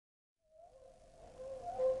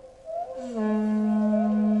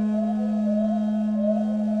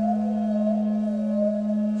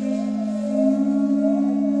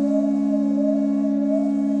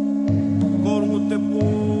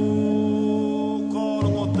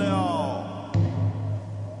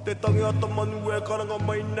tangi ata manu e karanga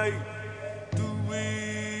mai nei.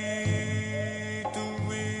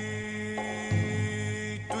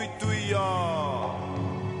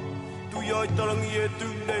 Tui ai tarangi e tū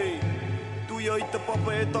nei. Tui ai te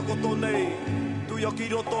papa e takoto nei. Tui a ki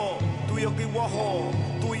roto, tui a ki waho.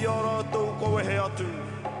 Tui a rātou koe he atu.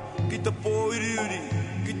 Ki te pō iriuri,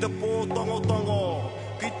 ki te pō tangotango,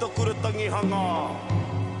 ki te kuretangi hanga.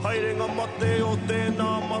 Haere ngā mate o tēnā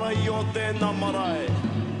marae o tēnā marae.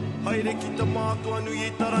 Haere ki te mātua nui i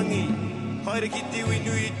tarangi. Haere ki te iwi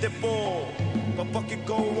nui i te pō. Ka paki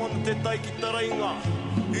kau ana te tai ki te reinga.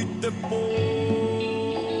 I te pō,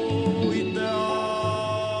 i te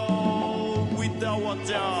au, i te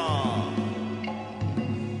awatea.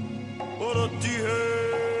 Ora tihe.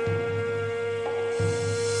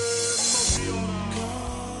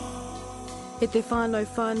 E te whānau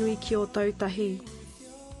whānui ki o tautahi.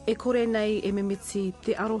 E kore nei e mimiti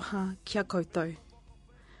te aroha kia koutou.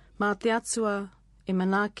 Mā te atua, e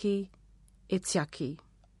manaki, e tiaki.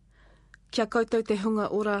 Kia koutou te hunga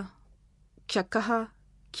ora, kia kaha,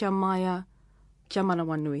 kia maia, kia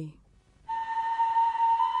manawa nui.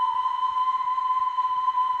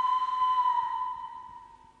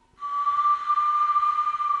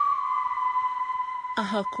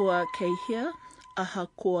 Ahakoa keihia,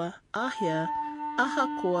 ahakoa ahia,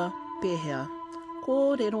 ahakoa pehea.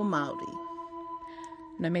 Kōrero Māori.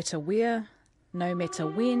 No matter where, no matter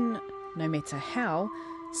when, no matter how,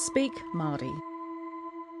 speak Māori.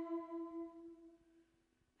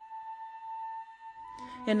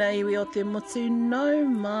 E nei iwi o te motu nau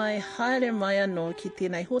mai haere mai anō ki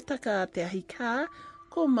tēnei hōtaka a te ahi kā,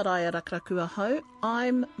 ko Maraia Rakuraku ahau.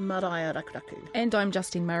 I'm Maraia Rakuraku. And I'm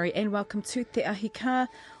Justine Murray, and welcome to Te Ahi Kā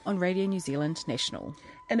on Radio New Zealand National.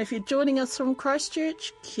 And if you're joining us from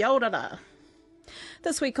Christchurch, kia ora rā.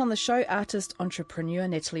 This week on the show, artist entrepreneur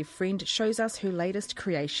Natalie Friend shows us her latest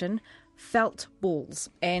creation, felt balls,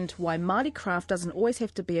 and why Māori craft doesn't always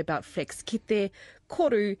have to be about whakskite,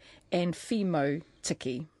 koru and whimo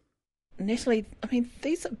tiki. Natalie, I mean,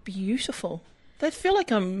 these are beautiful. They feel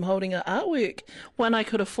like I'm holding an artwork, one I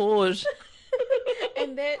could afford.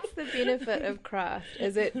 And that's the benefit of craft,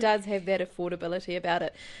 is it does have that affordability about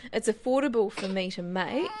it. It's affordable for me to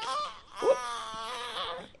make,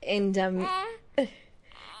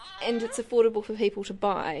 and it's affordable for people to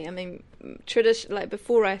buy. I mean, like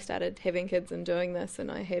before I started having kids and doing this,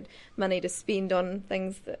 and I had money to spend on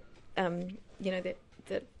things that,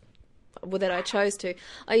 that I chose to.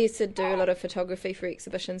 I used to do a lot of photography for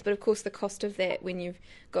exhibitions, but of course the cost of that when you've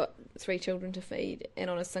got 3 children to feed and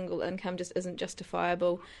on a single income just isn't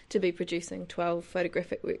justifiable to be producing 12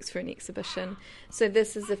 photographic works for an exhibition. So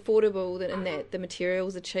this is affordable in that the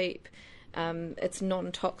materials are cheap. It's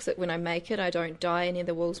non-toxic when I make it. I don't dye any of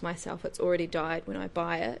the wools myself. It's already dyed when I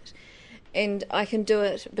buy it. And I can do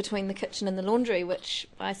it between the kitchen and the laundry, which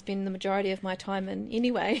I spend the majority of my time in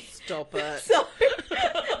anyway. Stop it. So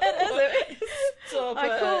it is. Stop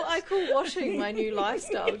I call washing my new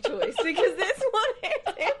lifestyle choice because that's what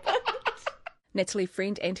has happened. Natalie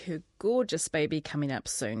Friend and her gorgeous baby coming up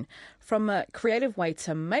soon. From a creative way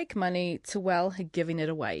to make money to, well, giving it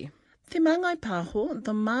away. Te Mangai Paho,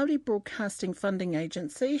 the Māori Broadcasting Funding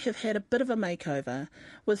Agency, have had a bit of a makeover,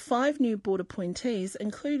 with 5 new board appointees,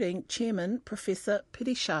 including Chairman Professor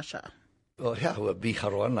Piri Sciascia. Well, yeah, well,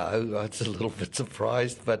 I was a little bit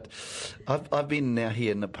surprised, but I've been now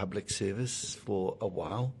here in the public service for a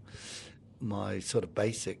while. My sort of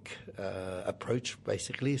basic approach,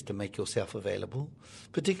 basically, is to make yourself available,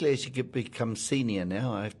 particularly as you become senior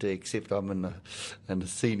now. I have to accept I'm in a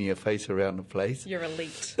senior face around the place. You're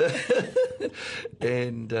elite.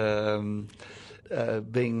 And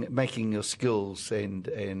making your skills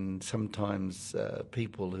and sometimes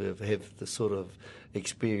people who have the sort of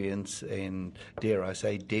experience and, dare I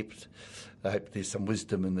say, depth. I hope there's some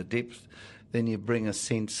wisdom in the depth. Then you bring a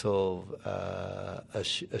sense of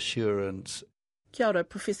assurance. Kia ora,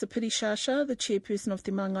 Professor Piri Sciascia, the chairperson of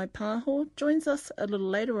Te Mangai Paho, joins us a little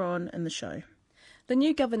later on in the show. The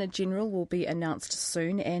new Governor-General will be announced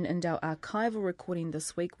soon, and in our archival recording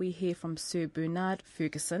this week we hear from Sir Bernard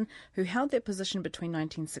Ferguson, who held that position between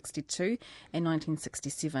 1962 and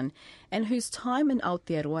 1967, and whose time in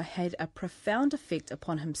Aotearoa had a profound effect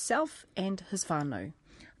upon himself and his whānau.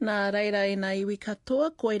 Nā reira e nā iwi katoa,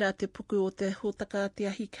 koira te puku o te hōtaka Te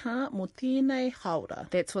Ahi Kā mō tēnei haura.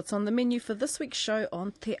 That's what's on the menu for this week's show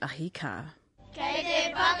on Te Ahi Kā. Kei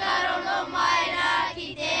te whakarongo mai rā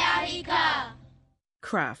ki Te Ahi Kā.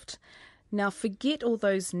 Craft. Now forget all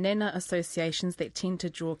those nana associations that tend to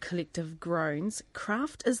draw collective groans.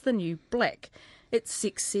 Craft is the new black. It's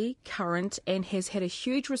sexy, current, and has had a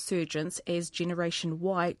huge resurgence as Generation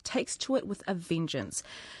Y takes to it with a vengeance.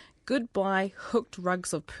 Goodbye hooked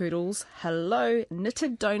rugs of poodles. Hello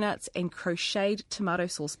knitted donuts and crocheted tomato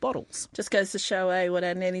sauce bottles. Just goes to show, what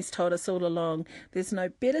our nannies told us all along. There's no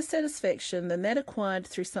better satisfaction than that acquired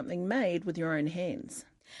through something made with your own hands.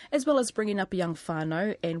 As well as bringing up a young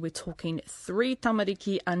whānau, and we're talking 3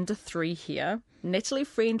 tamariki under 3 here, Natalie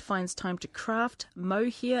Friend finds time to craft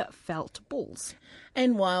mohair felt balls.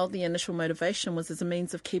 And while the initial motivation was as a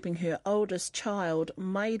means of keeping her oldest child,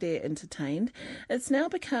 Maire, entertained, it's now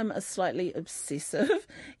become a slightly obsessive,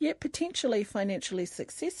 yet potentially financially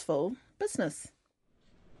successful business.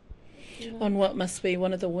 Yeah. On what must be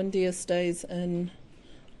one of the windiest days in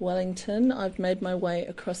Wellington, I've made my way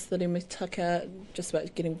across the Remutuka, just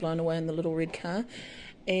about getting blown away in the little red car,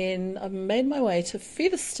 and I've made my way to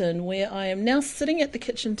Featherston, where I am now sitting at the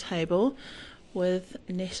kitchen table with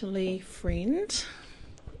Natalie Friend.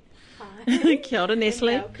 Hi. Kia ora,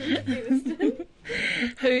 Natalie. Welcome to Featherston.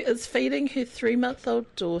 Who is feeding her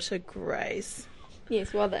 3-month-old daughter, Grace.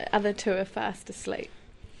 Yes, while the other 2 are fast asleep.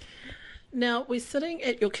 Now, we're sitting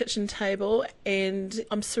at your kitchen table and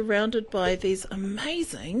I'm surrounded by these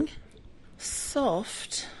amazing,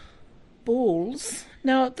 soft balls.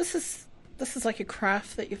 Now, this is like a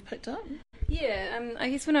craft that you've picked up? Yeah, I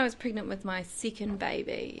guess when I was pregnant with my second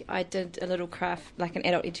baby, I did a little craft, like an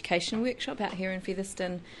adult education workshop out here in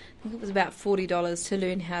Featherston. I think it was about $40 to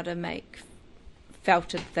learn how to make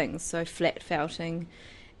felted things, so flat felting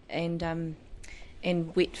and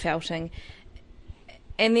wet felting.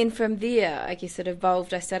 And then from there, I guess it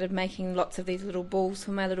evolved. I started making lots of these little balls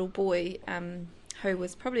for my little boy, who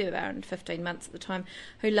was probably around 15 months at the time,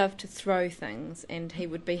 who loved to throw things, and he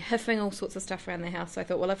would be hiffing all sorts of stuff around the house. So I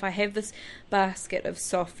thought, well, if I have this basket of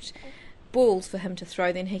soft balls for him to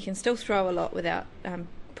throw, then he can still throw a lot without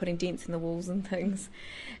putting dents in the walls and things.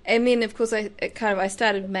 And then, of course, I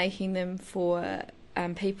started making them for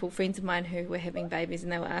friends of mine who were having babies,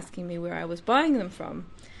 and they were asking me where I was buying them from.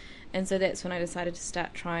 And so that's when I decided to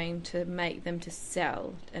start trying to make them to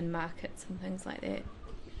sell in markets and things like that.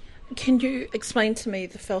 Can you explain to me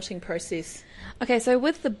the felting process? Okay, so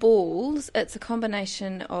with the balls, it's a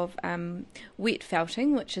combination of wet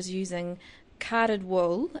felting, which is using carded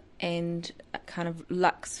wool and kind of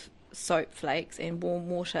Lux soap flakes and warm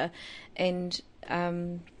water. And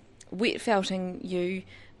wet felting, you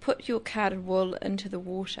put your carded wool into the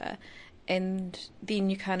water and then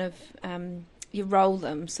you kind of you roll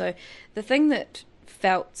them. So the thing that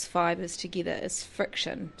felts fibres together is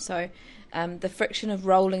friction. So the friction of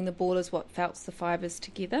rolling the ball is what felts the fibres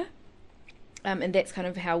together. And that's kind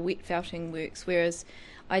of how wet felting works. Whereas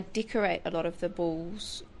I decorate a lot of the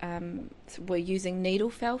balls, we're using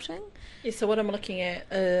needle felting. Yeah, so what I'm looking at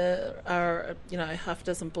are, half a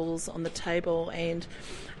dozen balls on the table, and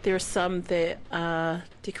there are some that are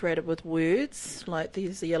decorated with words, like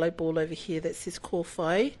there's a yellow ball over here that says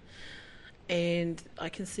Kōwhai, and I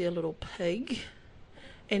can see a little pig,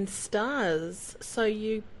 and stars. So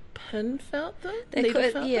you pin felt them?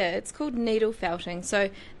 It's called needle felting. So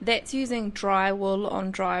that's using dry wool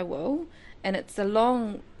on dry wool, and it's a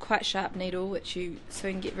long, quite sharp needle, which you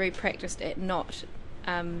soon get very practiced at not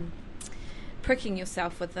pricking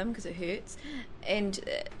yourself with them because it hurts. And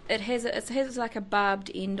it has like a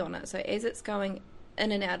barbed end on it. So as it's going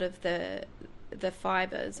in and out of the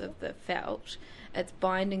fibres of the felt, it's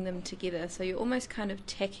binding them together. So you're almost kind of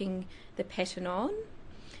tacking the pattern on.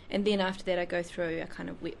 And then after that I go through a kind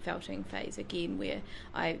of wet felting phase again, where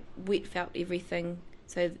I wet felt everything,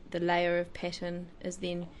 so the layer of pattern is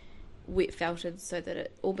then wet felted so that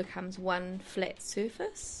it all becomes one flat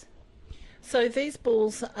surface. So these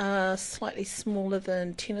balls are slightly smaller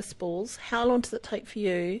than tennis balls. How long does it take for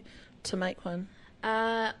you to make one?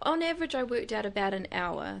 On average, I worked out about an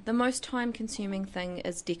hour. The most time-consuming thing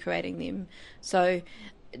is decorating them. So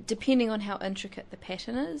depending on how intricate the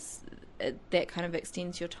pattern is, that kind of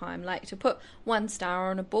extends your time. Like to put one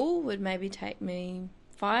star on a ball would maybe take me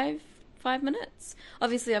five minutes.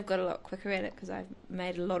 Obviously I've got a lot quicker at it because I've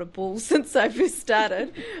made a lot of balls since I first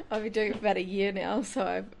started. I've been doing it for about a year now,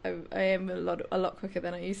 so I am a lot quicker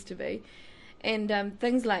than I used to be. And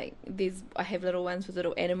things like I have little ones with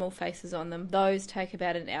little animal faces on them. Those take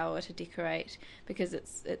about an hour to decorate because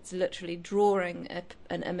it's literally drawing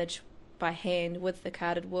an image by hand with the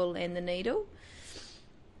carded wool and the needle.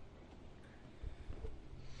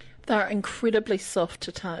 They're incredibly soft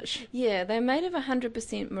to touch. Yeah, they're made of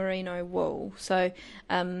 100% merino wool. So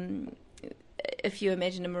if you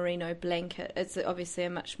imagine a merino blanket, it's obviously a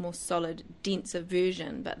much more solid, denser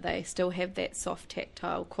version, but they still have that soft,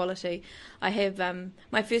 tactile quality. I have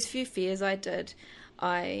my first few fairs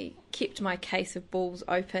I kept my case of balls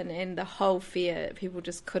open, and the whole fair, people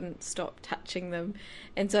just couldn't stop touching them.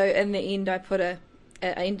 And so in the end, I put a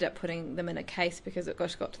I ended up putting them in a case because it got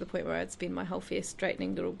to the point where I'd spend my whole fare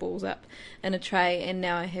straightening little balls up in a tray, and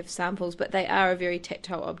now I have samples, but they are a very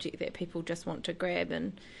tactile object that people just want to grab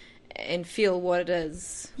and feel what it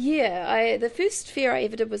is. Yeah, the first fair I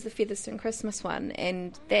ever did was the Featherston Christmas one,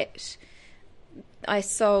 and that I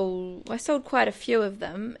sold quite a few of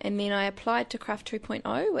them, and then I applied to Craft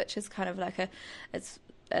 2.0, which is kind of like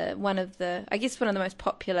one of the most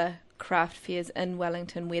popular craft fairs in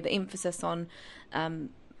Wellington, where the emphasis on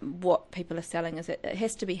what people are selling is it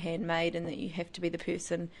has to be handmade, and that you have to be the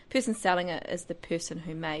person selling it is the person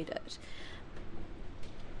who made it.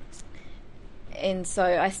 And so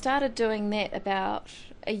I started doing that about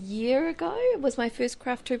a year ago. It was my first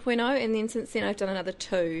Craft 2.0, and then since then I've done another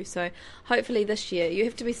 2. So hopefully this year, you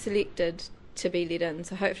have to be selected to be let in,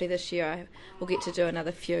 so hopefully this year I will get to do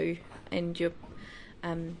another few, and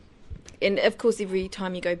and of course every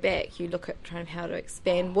time you go back you look at trying how to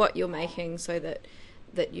expand what you're making so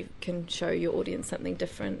that you can show your audience something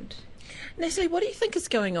different. Natalie, what do you think is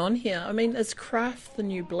going on here? I mean, is craft the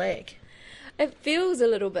new black? It feels a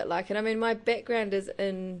little bit like it. I mean, my background is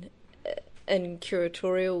in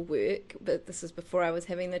curatorial work, but this is before I was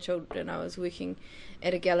having the children. I was working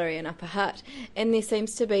at a gallery in Upper Hutt, and there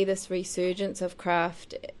seems to be this resurgence of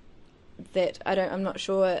craft that I'm not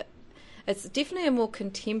sure. It's definitely a more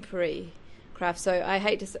contemporary craft. So I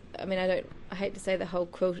hate to say the whole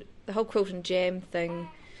quilt and jam thing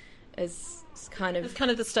is kind of... It's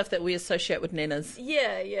kind of the stuff that we associate with nanas.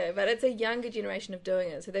 Yeah, but it's a younger generation of doing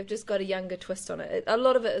it, so they've just got a younger twist on it. A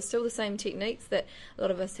lot of it is still the same techniques that a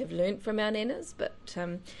lot of us have learnt from our nanas, but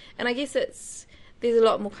and I guess there's a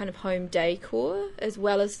lot more kind of home decor as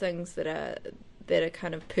well as things that are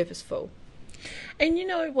kind of purposeful. And you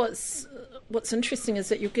know what's interesting is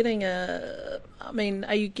that you're getting are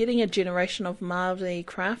you getting a generation of Māori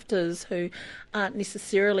crafters who aren't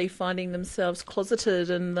necessarily finding themselves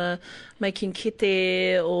closeted in the making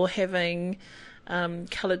kete or having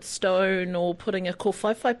coloured stone or putting a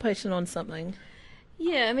kōwhaiwhai pattern on something?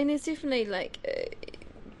 Yeah, I mean, there's definitely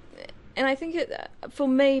and I think for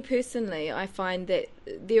me personally, I find that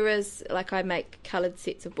there is, I make coloured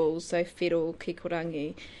sets of balls, so whiro,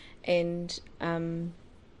 kikorangi, and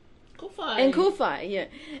kōwhai, yeah.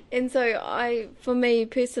 And so for me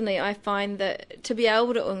personally, I find that to be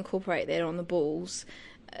able to incorporate that on the balls,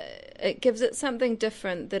 it gives it something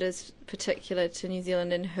different that is particular to New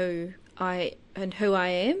Zealand and who I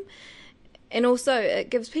am, and also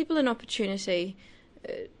it gives people an opportunity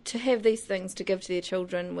to have these things to give to their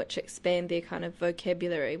children, which expand their kind of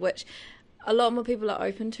vocabulary, which a lot more people are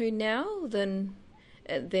open to now than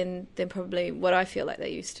probably what I feel like they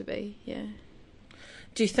used to be. Yeah.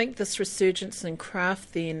 Do you think this resurgence in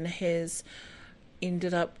craft then has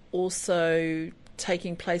ended up also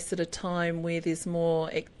taking place at a time where there's more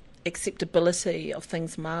acceptability of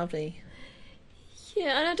things Māori?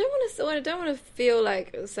 Yeah, and I don't want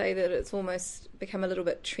to say that it's almost become a little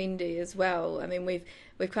bit trendy as well. I mean,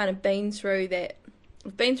 we've kind of been through that.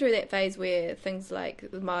 We've been through that phase where things like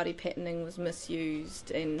the Māori patterning was misused,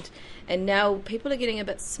 and now people are getting a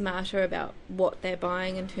bit smarter about what they're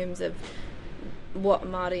buying in terms of what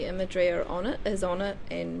Māori imagery is on it,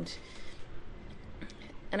 and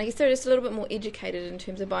I guess they're just a little bit more educated in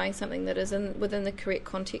terms of buying something that is within the correct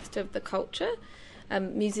context of the culture.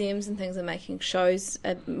 Museums and things are making shows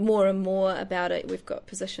more and more about it. We've got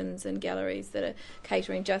positions in galleries that are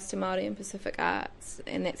catering just to Māori and Pacific arts,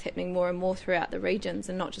 and that's happening more and more throughout the regions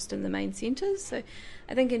and not just in the main centres. So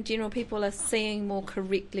I think in general people are seeing more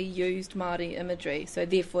correctly used Māori imagery, so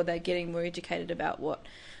therefore they're getting more educated about what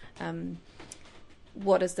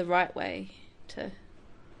is the right way to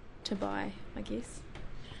buy, I guess.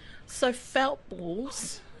 So felt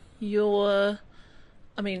balls,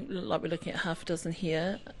 like we're looking at half a dozen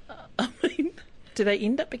here. Do they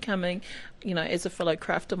end up becoming, as a fellow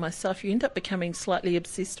crafter myself, you end up becoming slightly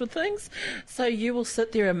obsessed with things? So you will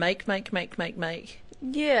sit there and make.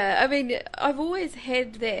 Yeah, I mean, I've always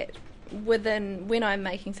had that within, when I'm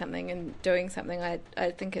making something and doing something,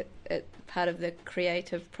 I think it part of the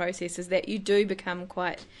creative process is that you do become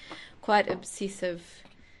quite obsessive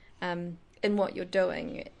in what you're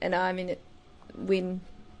doing. And I mean,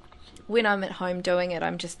 when I'm at home doing it,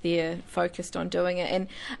 I'm just there focused on doing it, and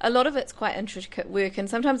a lot of it's quite intricate work, and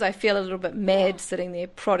sometimes I feel a little bit mad sitting there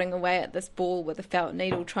prodding away at this ball with a felt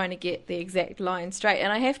needle trying to get the exact line straight,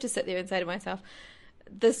 and I have to sit there and say to myself,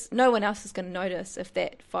 no one else is going to notice if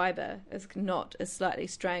that fibre is slightly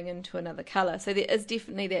straying into another colour. So there is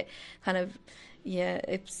definitely that kind of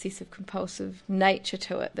obsessive compulsive nature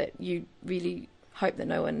to it that you really hope that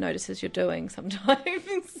no one notices you're doing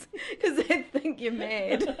sometimes because they think you're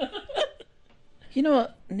mad. You know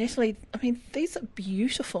what, Natalie, I mean, these are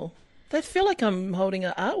beautiful. They feel like I'm holding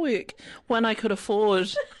an artwork, one I could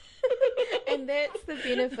afford. And that's the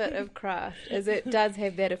benefit of craft, is it does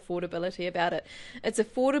have that affordability about it. It's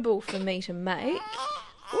affordable for me to make,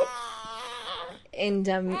 and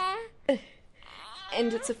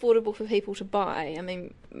it's affordable for people to buy. I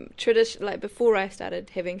mean, like before I started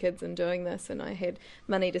having kids and doing this, and I had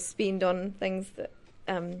money to spend on things that,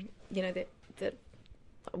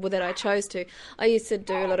 that I chose to. I used to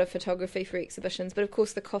do a lot of photography for exhibitions, but of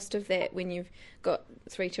course the cost of that when you've got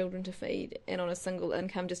 3 children to feed and on a single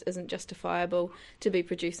income just isn't justifiable to be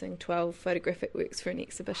producing 12 photographic works for an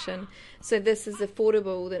exhibition. So this is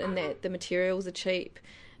affordable in that the materials are cheap.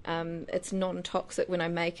 It's non-toxic when I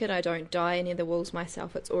make it. I don't dye any of the wools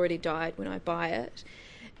myself. It's already dyed when I buy it.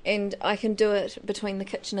 And I can do it between the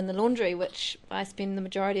kitchen and the laundry, which I spend the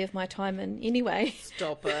majority of my time in anyway.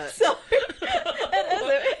 Stop it. So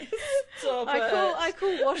it is. Stop it. I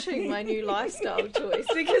call washing my new lifestyle choice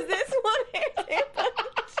because that's what happened.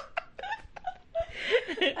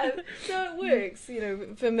 So it works,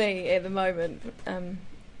 for me at the moment. And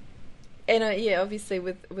obviously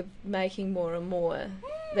with making more and more,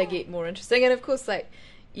 they get more interesting. And of course, like,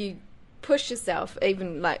 you push yourself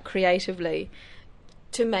even like creatively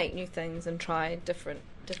to make new things and try different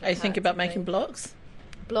Are you thinking about making blocks?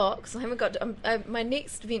 Blocks. I haven't got. My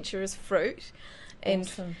next venture is fruit, and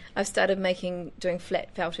Awesome. I've started doing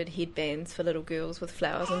flat felted headbands for little girls with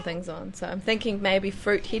flowers and things on. So I'm thinking maybe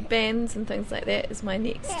fruit headbands and things like that is my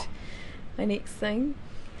next thing.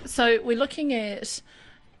 So we're looking at,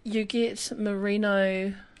 you get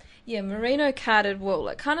merino. Yeah, merino carded wool.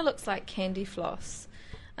 It kind of looks like candy floss,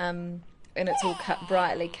 and it's all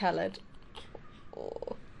brightly coloured.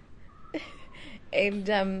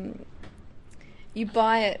 And you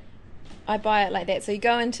buy it. I buy it like that. So you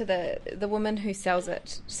go into the woman who sells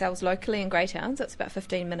locally in Greytown. So it's about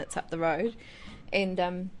 15 minutes up the road,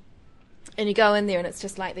 and you go in there, and it's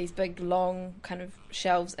just like these big long kind of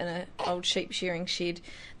shelves in an old sheep shearing shed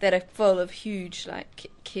that are full of huge like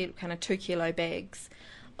kind of 2 kilo bags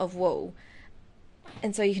of wool,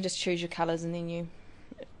 and so you can just choose your colours, and then you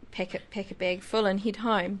pack a bag full and head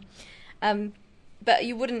home. But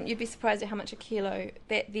you'd be surprised at how much a kilo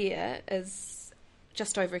that there is.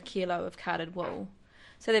 Just over a kilo of carded wool.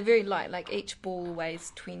 So they're very light, like each ball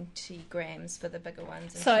weighs 20 grams for the bigger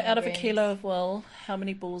ones. So out of a kilo of wool, how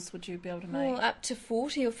many balls would you be able to make? Well, up to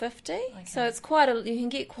 40 or 50. Okay. So it's you can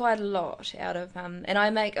get quite a lot out of, and I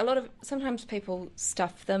make a lot of, sometimes people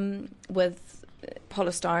stuff them with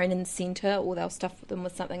polystyrene in the centre, or they'll stuff them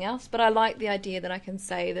with something else, but I like the idea that I can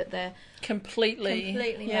say that they're completely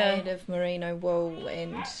made of merino wool.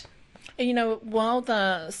 And while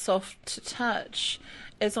they're soft to touch,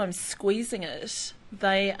 as I'm squeezing it,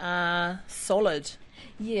 they are solid.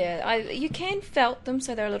 Yeah, you can felt them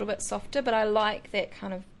so they're a little bit softer, but I like that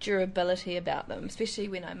kind of durability about them, especially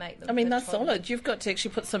when I make them. I mean, they're solid. You've got to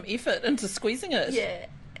actually put some effort into squeezing it. Yeah,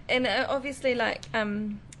 and obviously, like,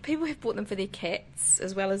 people have bought them for their cats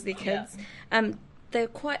as well as their kids. Yeah. They're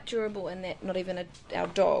quite durable in that not even our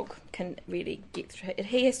dog can really get through it.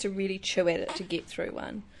 He has to really chew at it to get through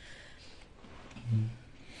one.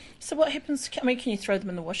 So what happens? Can you throw them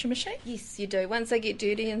in the washing machine? Yes, you do. Once they get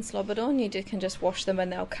dirty and slobbered on, you can just wash them,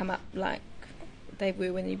 and they'll come up like they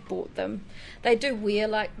were when you bought them. They do wear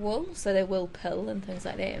like wool, so they will pill and things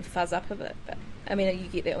like that and fuzz up a bit. But I mean, you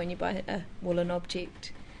get that when you buy a woolen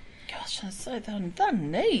object. Gosh, they're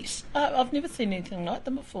neat. I've never seen anything like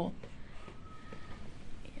them before.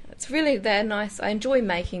 Yeah, they're nice. I enjoy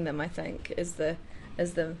making them. I think is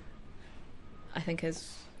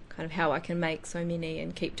kind of how I can make so many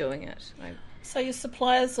and keep doing it. So your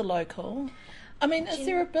suppliers are local. I mean, is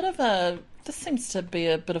there this seems to be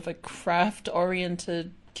a bit of a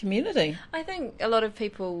craft-oriented community. I think a lot of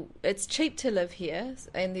people, it's cheap to live here,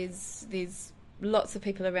 and there's lots of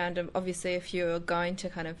people around. And obviously, if you're going to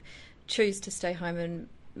kind of choose to stay home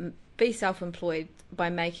and be self-employed by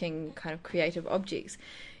making kind of creative objects,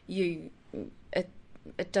 it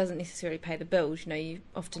doesn't necessarily pay the bills. You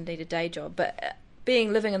often need a day job, but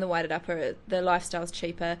living in the Wairarapa, the lifestyle's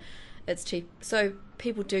cheaper, it's cheap. So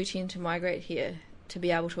people do tend to migrate here to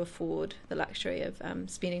be able to afford the luxury of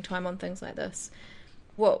spending time on things like this.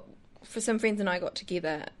 For some friends and I got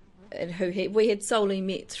together, and we had solely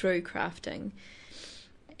met through crafting,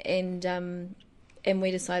 and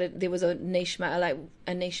we decided there was a niche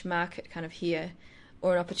market kind of here,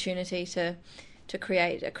 or an opportunity to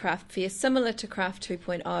create a craft fair similar to Craft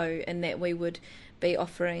 2.0, and that we would be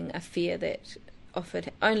offering a fair that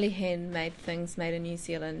offered only handmade things made in New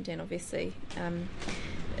Zealand, and obviously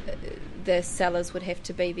the sellers would have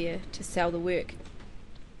to be there to sell the work.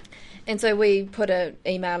 And so we put an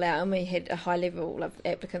email out and we had a high level of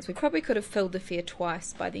applicants. We probably could have filled the fair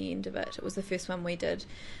twice by the end of it. It was the first one we did.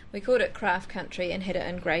 We called it Craft Country and had it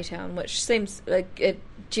in Greytown, which seems like it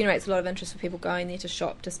generates a lot of interest for people going there to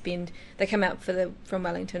shop, to spend. They come out from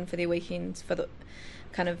Wellington for their weekends, for the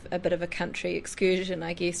kind of a bit of a country excursion,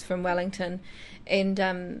 I guess, from Wellington. And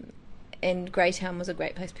Greytown was a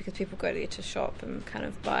great place because people go there to shop and kind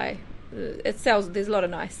of buy. There's a lot of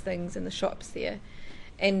nice things in the shops there.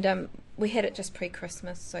 And we had it just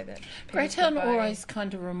pre-Christmas so that Greytown always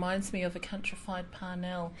kind of reminds me of a countrified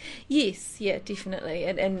Parnell. Yes, yeah, definitely.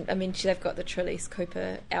 And I mean, they've got the Trellis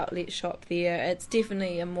Cooper outlet shop there. It's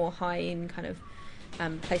definitely a more high-end kind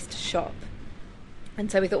of place to shop.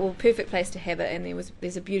 And so we thought, well, perfect place to have it. And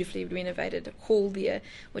there's a beautifully renovated hall there,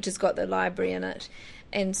 which has got the library in it.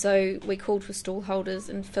 And so we called for stall holders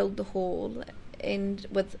and filled the hall, and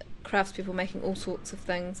with craftspeople making all sorts of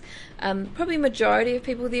things. Probably majority of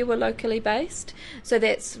people there were locally based, so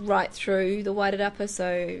that's right through the Wairarapa,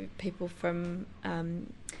 so people from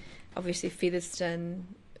obviously Featherston,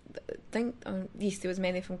 yes, there was a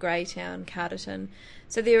man there from Greytown, Carterton,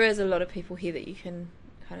 so there is a lot of people here that you can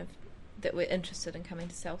that were interested in coming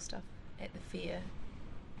to sell stuff at the fair.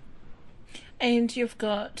 And you've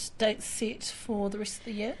got dates set for the rest of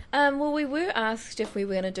the year? Well, we were asked if we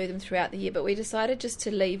were going to do them throughout the year, but we decided just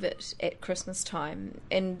to leave it at Christmas time.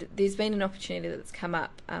 And there's been an opportunity that's come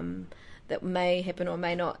up that may happen or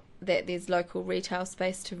may not, that there's local retail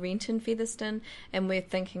space to rent in Featherston, and we're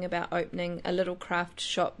thinking about opening a little craft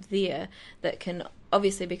shop there that can,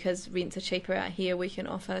 obviously because rents are cheaper out here, we can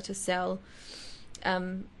offer to sell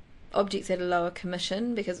objects at a lower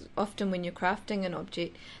commission, because often when you're crafting an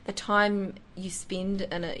object, the time you spend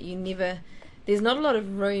in it, there's not a lot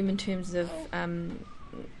of room in terms of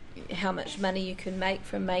how much money you can make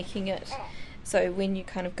from making it. So when you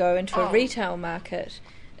kind of go into a retail market,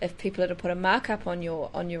 if people are to put a markup on your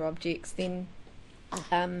objects, then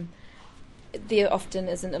there often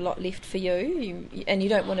isn't a lot left for you, and you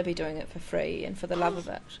don't want to be doing it for free and for the love of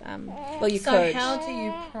it. Well, you could. So how do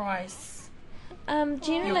you price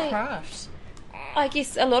generally, your craft? I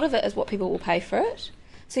guess a lot of it is what people will pay for it.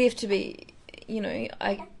 So you have to be, you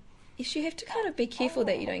have to kind of be careful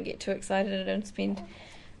that you don't get too excited and spend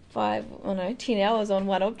 10 hours on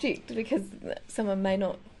one object, because someone may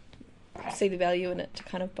not see the value in it to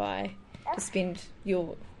kind of buy, to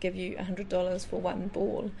give you $100 for one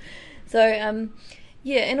ball. So,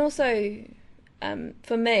 and also,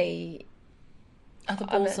 for me... Are the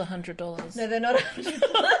balls $100? No, they're not $100.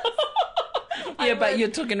 Yeah, but you're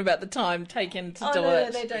talking about the time taken to do it. No,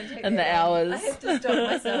 they don't take and the long. hours. I have to stop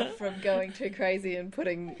myself from going too crazy and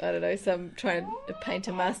putting, trying to paint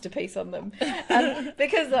a masterpiece on them.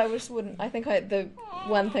 Because I just wouldn't. I think the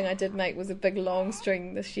one thing I did make was a big long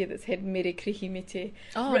string this year that's had Mere Krihi Mete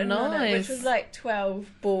written on it, which was like 12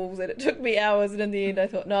 balls, and it took me hours, and in the end I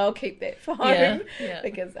thought, no, I'll keep that for home. Yeah.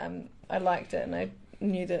 Because I liked it, and I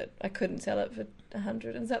knew that I couldn't sell it for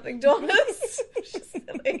 $100 and something, which is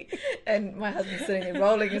silly. And my husband's sitting there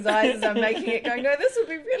rolling his eyes as I'm making it, going, no, this would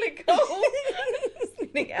be really cool.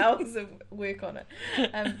 Spending hours of work on it.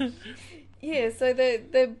 So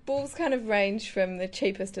the balls kind of range from the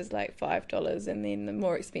cheapest is like $5, and then the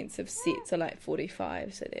more expensive sets are like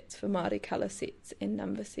 $45. So that's for Māori colour sets and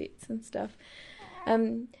number sets and stuff.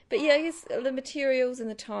 But yeah, I guess the materials and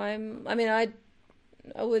the time. I mean, I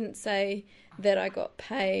wouldn't say that I got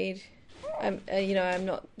paid. I'm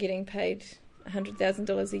not getting paid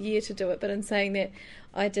 $100,000 a year to do it, but in saying that,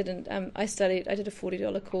 I didn't. I did a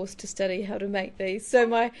 $40 course to study how to make these.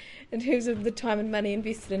 So in terms of the time and money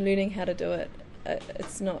invested in learning how to do it,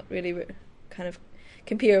 it's not really kind of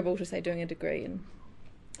comparable to, say, doing a degree. And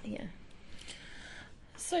yeah.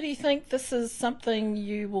 So do you think this is something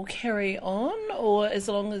you will carry on, or as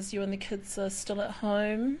long as you and the kids are still at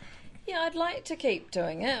home? Yeah, I'd like to keep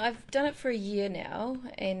doing it. I've done it for a year now,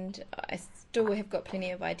 and I still have got plenty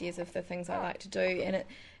of ideas of the things I like to do. And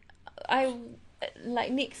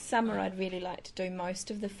next summer, I'd really like to do most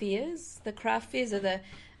of the fairs. The craft fairs are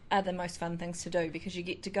the most fun things to do, because you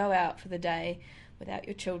get to go out for the day without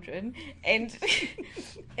your children and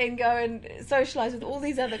go and socialise with all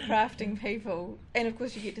these other crafting people, and of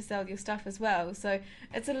course you get to sell your stuff as well. So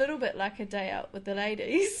it's a little bit like a day out with the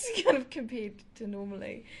ladies, kind of compared to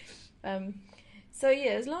normally. So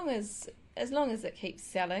yeah, as long as it keeps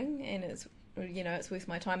selling and it's worth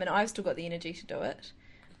my time, and I've still got the energy to do it,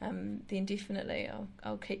 then definitely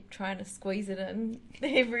I'll keep trying to squeeze it in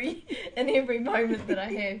every moment that I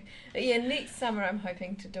have. But yeah, next summer I'm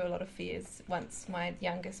hoping to do a lot of fairs once my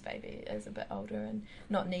youngest baby is a bit older and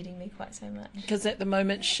not needing me quite so much. Because at the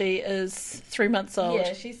moment she is 3 months old.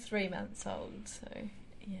 Yeah, she's 3 months old. So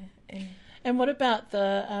yeah. And what about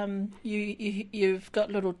the you've got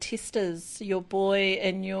little testers, your boy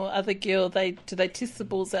and your other girl, do they test the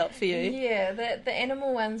balls out for you? Yeah, the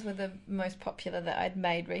animal ones were the most popular that I'd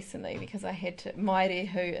made recently because I had to, Maire,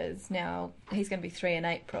 who is now, he's going to be 3 in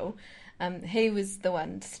April, he was the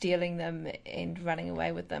one stealing them and running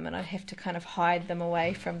away with them, and I'd have to kind of hide them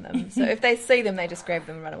away from them. So if they see them, they just grab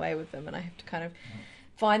them and run away with them, and I have to kind of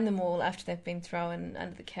find them all after they've been thrown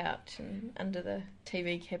under the couch and under the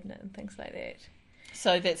TV cabinet and things like that.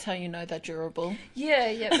 So that's how you know they're durable.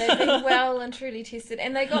 Yeah, they've been well and truly tested,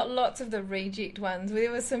 and they got lots of the reject ones.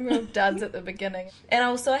 There were some real duds at the beginning, and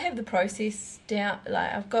also I have the process down.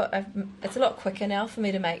 Like it's a lot quicker now for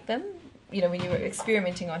me to make them. You know, when you were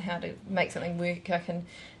experimenting on how to make something work,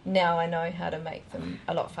 now I know how to make them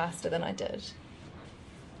a lot faster than I did.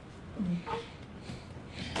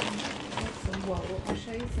 Well, I'll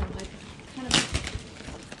show you some.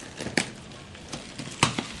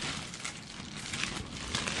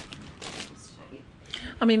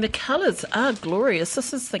 I mean, the colours are glorious.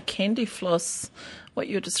 This is the candy floss, what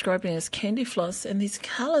you're describing as candy floss, and these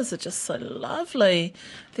colours are just so lovely.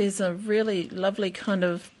 There's a really lovely kind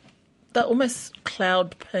of, they're almost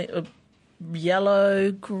cloud paint,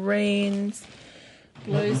 yellow, greens,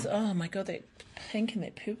 blues. Oh my God, that pink and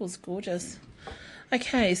that purple's gorgeous.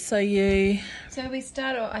 Okay, so I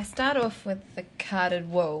start off with the carded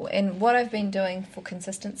wool, and what I've been doing for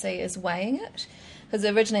consistency is weighing it. Because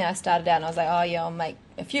originally I started out and I was like, oh yeah, I'll make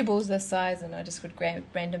a few balls this size, and I just would grab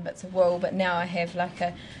random bits of wool. But now I have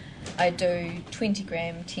I do 20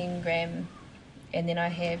 gram, 10 gram, and then I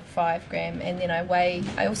have 5 gram, and then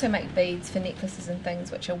I also make beads for necklaces and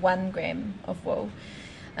things, which are 1 gram of wool.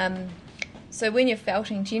 So when you're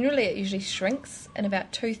felting, generally it usually shrinks in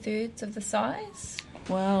about 2/3 of the size.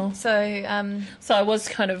 wow. So I was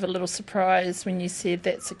kind of a little surprised when you said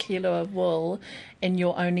that's a kilo of wool and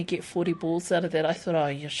you'll only get 40 balls out of that. I thought, oh,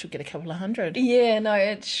 you should get a couple of hundred. yeah, no,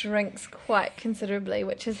 it shrinks quite considerably,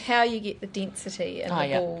 which is how you get the density in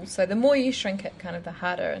the ball. So the more you shrink it, kind of the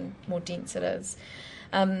harder and more dense it is.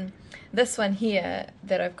 This one here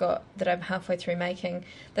that I've got, that I'm halfway through making,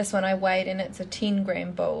 this one I weighed, and it's a 10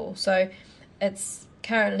 gram ball. So it's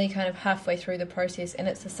currently kind of halfway through the process, and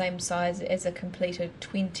it's the same size as a completed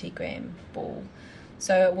 20 gram ball.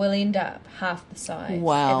 So it will end up half the size.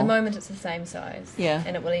 Wow. At the moment it's the same size. Yeah.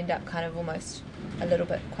 And it will end up kind of almost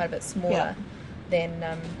quite a bit smaller than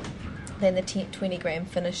the 20 gram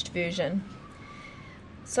finished version.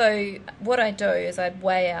 So what I do is I'd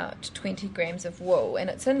weigh out 20 grams of wool, and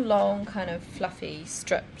it's in long kind of fluffy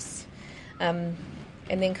strips, and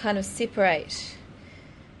then kind of separate.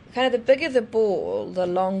 Kind of the bigger the ball, the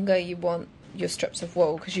longer you want your strips of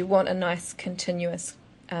wool, because you want a nice continuous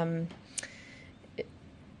kind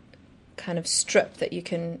of strip that you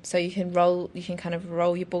can kind of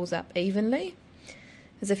roll your balls up evenly.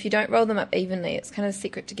 Because if you don't roll them up evenly, it's kind of the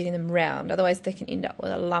secret to getting them round. Otherwise they can end up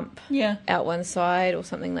with a lump out one side or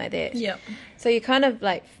something like that. Yeah. So you kind of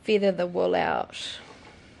like feather the wool out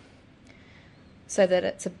so that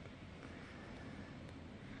it's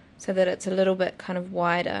a little bit kind of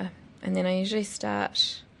wider. And then I usually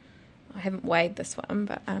start, I haven't weighed this one,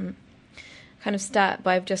 but kind of start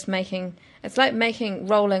by just it's like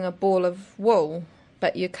rolling a ball of wool,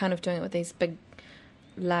 but you're kind of doing it with these big,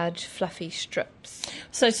 large, fluffy strips.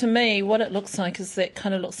 So to me, what it looks like is that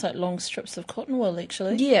kind of looks like long strips of cotton wool,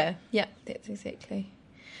 actually. Yeah, that's exactly.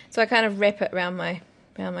 So I kind of wrap it around my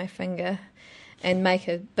finger and make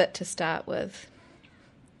a bit to start with.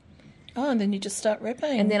 Oh, and then you just start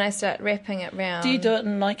wrapping. And then I start wrapping it round. Do you do it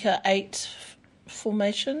in like a 8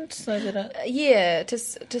 formation so that it... Yeah, to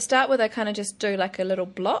start with I kind of just do like a little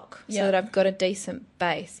block so that I've got a decent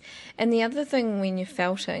base. And the other thing when you're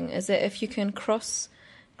felting is that if you can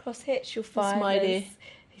cross-hatch your fibres...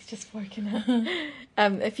 He's just woken up.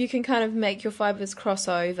 If you can kind of make your fibres cross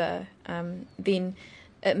over, then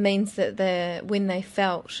it means that when they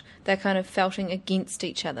felt, they're kind of felting against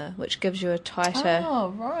each other, which gives you a tighter... Oh,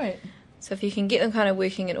 right. So if you can get them kind of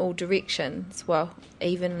working in all directions,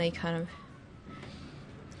 evenly kind of...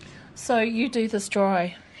 So you do this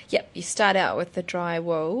dry? Yep, you start out with the dry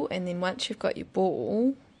wool, and then once you've got your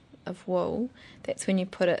ball of wool, that's when you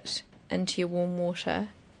put it into your warm water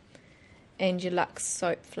and your Lux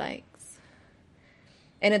soap flakes.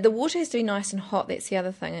 And the water has to be nice and hot. That's the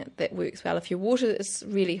other thing that works well. If your water is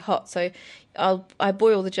really hot, so I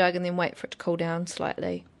boil the jug and then wait for it to cool down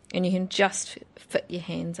slightly, and you can just fit your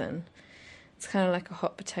hands in. It's kind of like a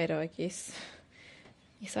hot potato, I guess.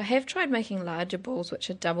 Yes, I have tried making larger balls, which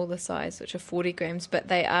are double the size, which are 40 grams, but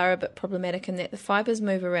they are a bit problematic in that the fibres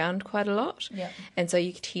move around quite a lot, and so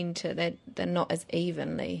you tend to they're not as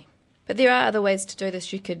evenly. But there are other ways to do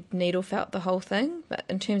this. You could needle felt the whole thing, but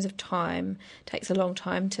in terms of time, it takes a long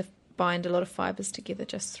time to bind a lot of fibres together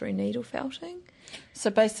just through needle felting. So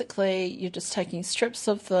basically, you're just taking strips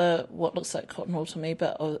of the what looks like cotton wool to me,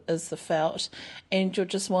 but is the felt, and you're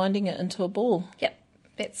just winding it into a ball. Yep,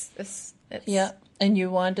 it's yeah, and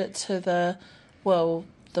you wind it to the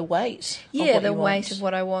weight. Yeah, the weight of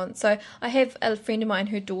what I want. So I have a friend of mine,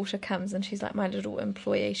 her daughter comes and she's like my little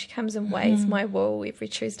employee. She comes and weighs my wool every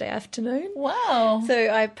Tuesday afternoon. Wow. So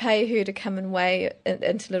I pay her to come and weigh it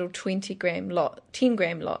into little 10 gram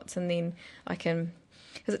lots, and then I can,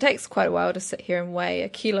 because it takes quite a while to sit here and weigh a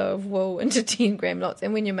kilo of wool into 10 gram lots.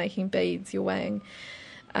 And when you're making beads, you're weighing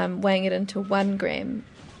it into 1 gram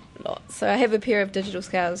lots. So I have a pair of digital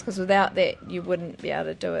scales because without that you wouldn't be able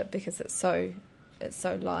to do it because it's so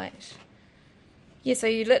light. Yeah, so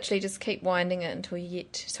you literally just keep winding it until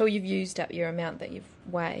you've used up your amount that you've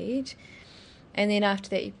weighed, and then after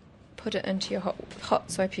that you put it into your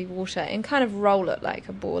hot soapy water and kind of roll it like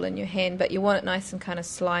a ball in your hand, but you want it nice and kind of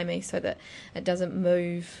slimy so that it doesn't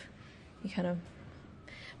move.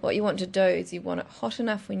 What you want to do is you want it hot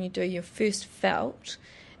enough when you do your first felt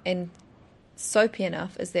and soapy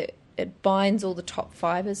enough is that it binds all the top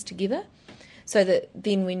fibres together, so that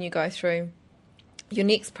then when you go through your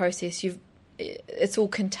next process, it's all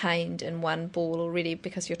contained in one ball already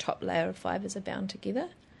because your top layer of fibres are bound together.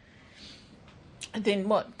 And then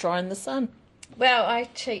what? Dry in the sun? Well, I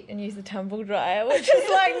cheat and use the tumble dryer, which is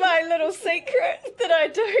like my little secret that I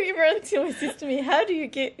do. Everyone always says to me, how do you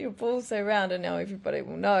get your balls so round? And now everybody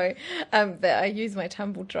will know that I use my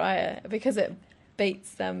tumble dryer because it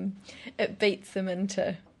beats them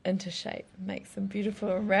into shape, makes them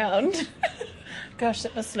beautiful and round. Gosh,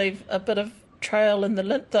 that must leave a bit of trail in the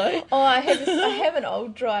lint though. Oh, I have an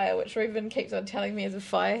old dryer which Reuben keeps on telling me is a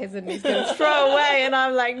fire hazard and he's going to throw away, and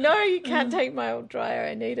I'm like, no, you can't take my old dryer,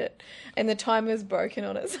 I need it, and the timer's broken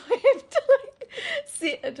on it, so I have to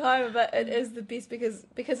set a timer. But it is the best because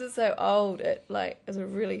it's so old, it is a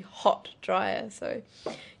really hot dryer. So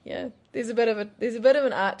yeah, there's a bit of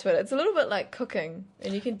an art to it. It's a little bit like cooking,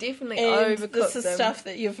 and you can definitely overcook this is them. Stuff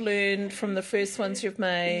that you've learned from the first ones you've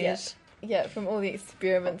made. Yeah, from all the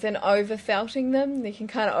experiments, and over felting them. You can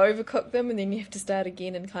kind of overcook them, and then you have to start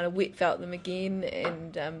again and kind of wet felt them again,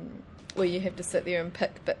 and where you have to sit there and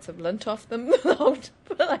pick bits of lint off them for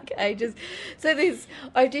like ages. So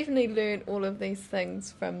I've definitely learned all of these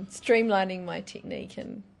things from streamlining my technique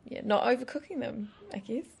and not overcooking them, I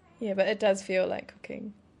guess. Yeah, but it does feel like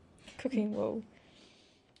cooking wool.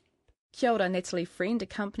 Kia ora, Natalie Friend,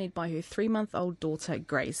 accompanied by her 3-month-old daughter,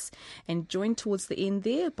 Grace, and joined towards the end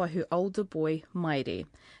there by her older boy, Maire.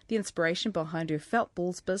 The inspiration behind her felt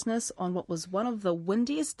balls business on what was one of the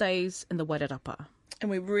windiest days in the Wairarapa. And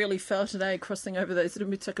we really felt it, crossing over those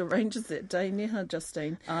Rimutaka ranges that day, neha,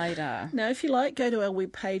 Justine? Aira. Now, if you like, go to our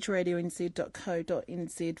webpage,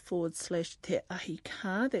 radionz.co.nz/Te Ahi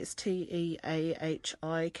Ka, that's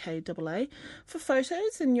TEAHIKAA, for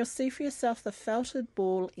photos, and you'll see for yourself the felted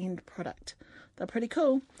ball end product. They're pretty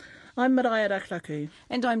cool. I'm Maraea Rakuraku.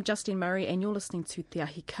 And I'm Justine Murray, and you're listening to Te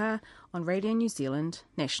Ahi Ka on Radio New Zealand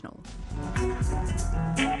National.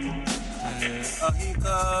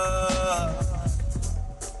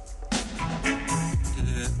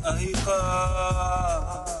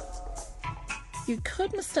 You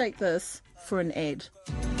could mistake this for an ad.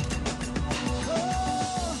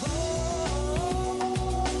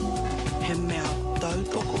 He mea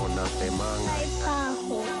tautoko na Te Mangai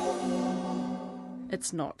Paho.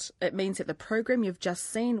 It's not. It means that the program you've just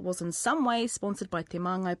seen was in some way sponsored by Te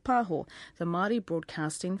Mangai Paho, the Māori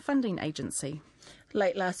Broadcasting Funding Agency.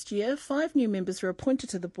 Late last year, 5 new members were appointed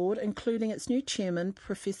to the board, including its new chairman,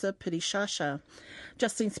 Professor Piri Sciascia.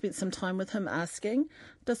 Justine spent some time with him asking,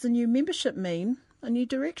 does the new membership mean a new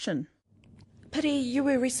direction? Piri, you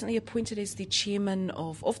were recently appointed as the chairman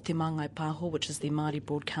of Te Mangai Paho, which is the Māori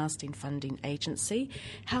Broadcasting Funding Agency.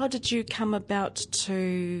 How did you come about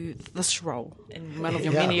to this role and one of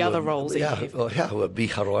your many other roles? Well, I was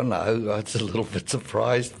a little bit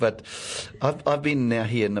surprised, but I've been now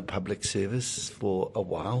here in the public service for a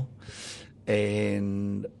while,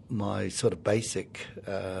 and my sort of basic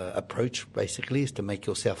approach basically is to make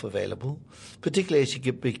yourself available, particularly as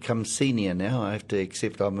you become senior now. I have to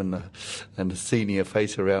accept I'm in a senior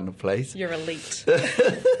face around the place. You're elite.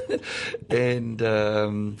 And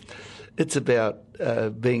it's about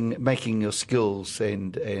making your skills,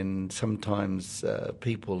 and sometimes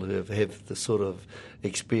people who have the sort of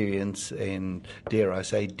experience and, dare I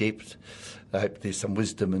say, depth. I hope there's some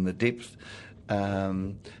wisdom in the depth.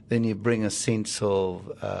 Then you bring a sense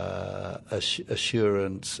of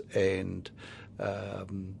assurance and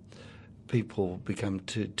people become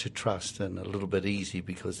to trust and a little bit easy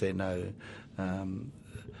because they know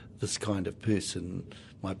this kind of person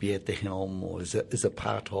might be at the helm or is a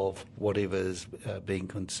part of whatever is being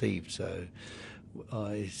conceived. So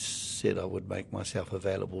I said I would make myself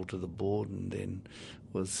available to the board, and then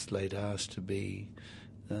was later asked to be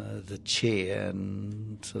the chair,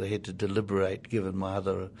 and so they had to deliberate given my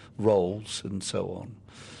other roles and so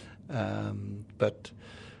on. But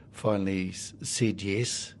finally said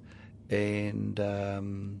yes, and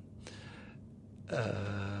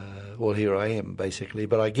well, here I am basically.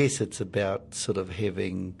 But I guess it's about sort of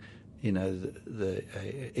having, the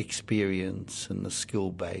experience and the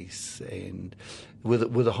skill base, and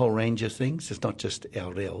with a whole range of things. It's not just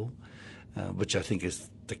RL, which I think is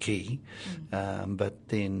the key, but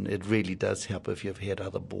then it really does help if you've had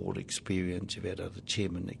other board experience, you've had other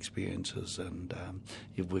chairman experiences, and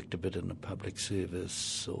you've worked a bit in the public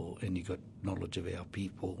service, and you've got knowledge of our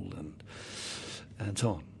people and so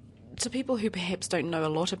on. To people who perhaps don't know a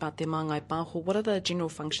lot about Te Mangai Paho, what are the general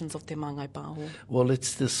functions of Te Mangai Paho? Well,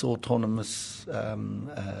 it's this autonomous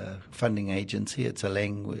funding agency. It's a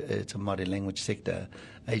Māori language sector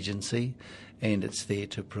agency, and it's there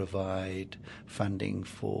to provide funding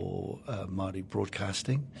for Māori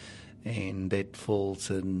broadcasting. And that falls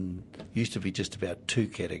in, used to be just about two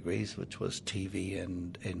categories, which was TV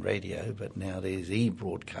and radio, but now there's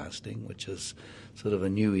e-broadcasting, which is sort of a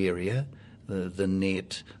new area, the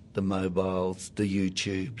net, the mobiles, the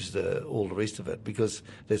YouTubes, all the rest of it, because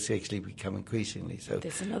that's actually become increasingly so.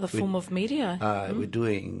 There's another form of media. We're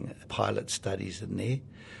doing pilot studies in there,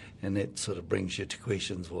 and that sort of brings you to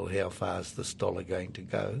questions, well, how far is this dollar going to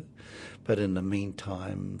go? But in the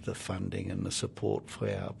meantime, the funding and the support for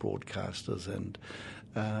our broadcasters and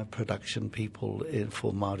production people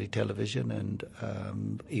for Māori television and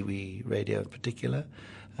iwi radio in particular,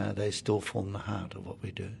 they still form the heart of what we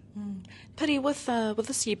do. Piri, with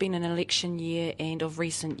this year being an election year and of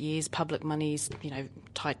recent years public money's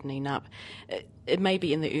tightening up, it may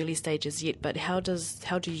be in the early stages yet, but how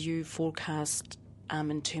do you forecast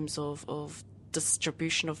in terms of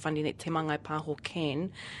distribution of funding that Te Mangai Paho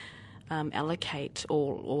can allocate,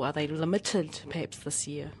 or are they limited perhaps this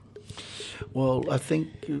year? Well, I think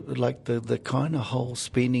like the kind of whole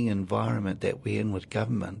spending environment that we're in with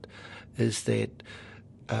government is that,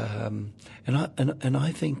 and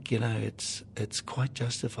I think it's quite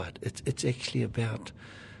justified. It's actually about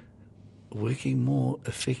working more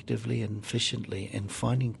effectively and efficiently and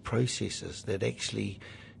finding processes that actually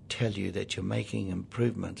tell you that you're making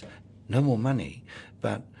improvements. No more money,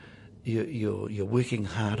 but you're working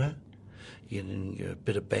harder. You're a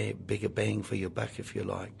bit of bigger bang for your buck, if you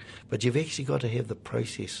like. But you've actually got to have the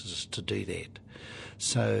processes to do that.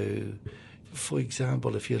 So, for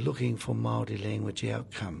example, if you're looking for Māori language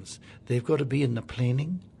outcomes, they've got to be in the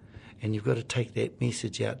planning, and you've got to take that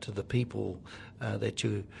message out to the people that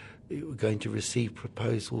you're going to receive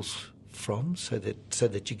proposals from, so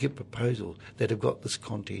that you get proposals that have got this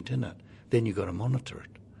content in it. Then you've got to monitor it.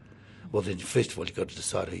 Well, then first of all, you've got to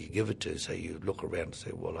decide who you give it to. So you look around and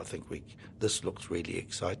say, well, I think this looks really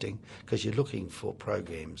exciting, because you're looking for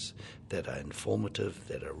programs that are informative,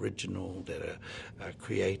 that are original, that are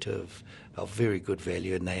creative, of very good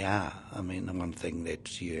value, and they are. I mean, the one thing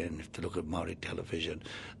that you have to look at Māori television,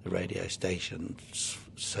 the radio stations,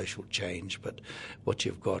 social change, but what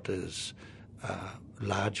you've got is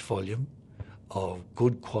large volume of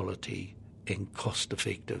good quality and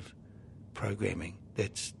cost-effective programming.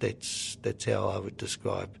 That's how I would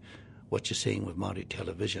describe what you're seeing with Māori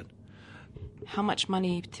television. How much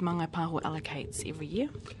money Te Mangai Paho allocates every year?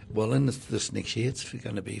 Well, in this next year, it's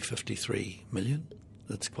going to be 53 million.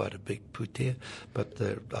 That's quite a big putea, but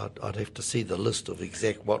I'd have to see the list of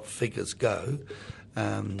exact what figures go.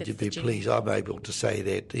 To be pleased, I'm able to say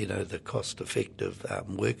that the cost-effective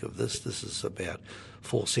work of this is about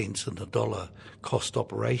 4 cents in the dollar cost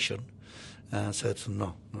operation. So it's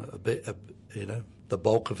not a bit, the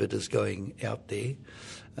bulk of it is going out there.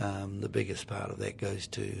 The biggest part of that goes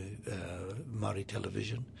to Māori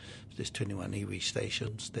television. There's 21 iwi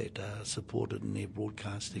stations that are supported in their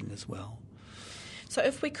broadcasting as well. So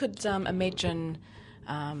if we could imagine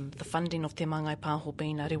the funding of Te Mangai Paho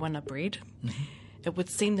being a rewana bread, it would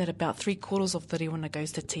seem that about 3/4 of the rewana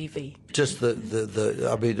goes to TV. Just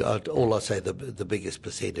all I say, the biggest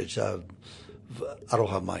percentage,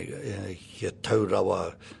 aroha mai, kia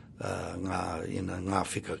taurawa, ngā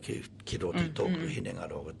whika ki roti tōku hine ngā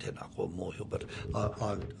roga tēnā ko mōhio, but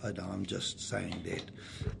I'm just saying that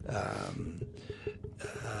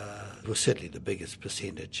was certainly the biggest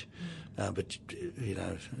percentage. But, you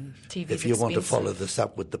know, TV's if you want to expensive. follow this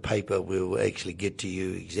up with the paper, we'll actually get to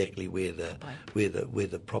you exactly where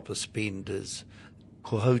the proper spend is.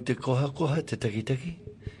 Ko hau te koha te takitaki,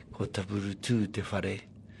 ko tapuru tū te whare,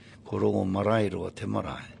 ko rongo marae roa te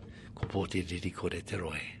marae, ko pōti riri kore te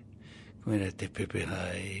roe. Koina te pepe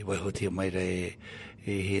hai, waihotia mai rei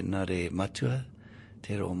he nare matua,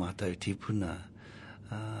 te roa mātou tīpuna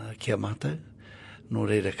kia mātou. Nō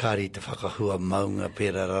reira kāri te whakahua maunga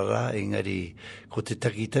pēra rara, engari ko te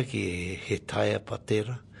takitaki he taia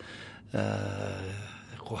patera.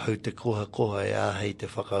 Ko hau te koha e āhei te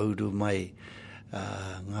whakauru mai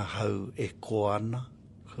ngā hau e ko ana,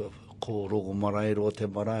 ko rongo marae roa te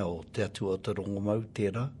marae o te atua te rongo mau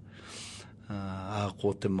tērā.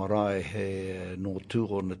 Ko te marae he no tū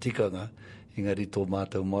o na tikanga, engari tō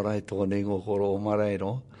mātou marae tō nengo ko rongo marae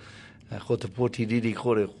roa. Ko te pōti riri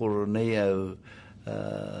kore koro nei au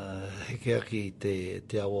heke aki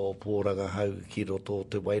te awa o pōranga hau ki roto o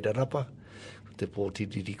te wairarapa. Te pōti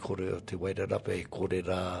riri kore o te wairarapa e kore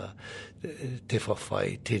rā te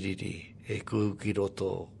whawhai, te riri, e kuhu ki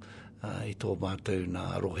roto i tō mātou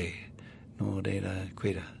nā rohe. Nō reira,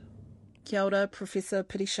 koera. Kia ora, Professor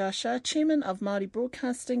Piri Sciascia, Chairman of Māori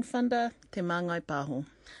Broadcasting Funder, Te Mangai Paho.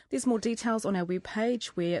 There's more details on our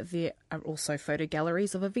webpage where there are also photo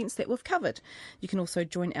galleries of events that we've covered. You can also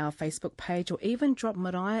join our Facebook page or even drop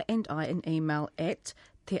Mariah and I an email at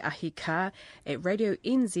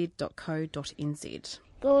teahika@radionz.co.nz.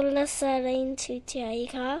 You're listening to Te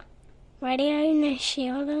Ahika, Radio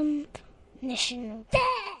National.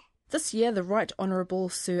 This year, the Right Honourable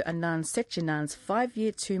Sir Anand Satyanand's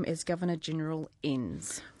 5-year term as Governor-General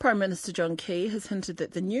ends. Prime Minister John Key has hinted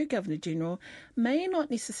that the new Governor-General may not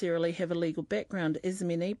necessarily have a legal background, as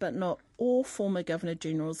many, but not all former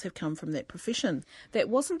Governor-Generals have come from that profession. That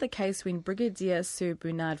wasn't the case when Brigadier Sir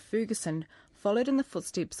Bernard Ferguson followed in the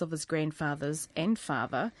footsteps of his grandfathers and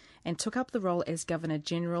father and took up the role as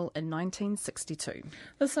Governor-General in 1962.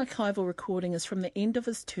 This archival recording is from the end of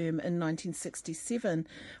his term in 1967,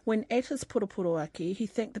 when at his Puropuroaki he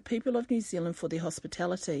thanked the people of New Zealand for their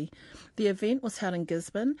hospitality. The event was held in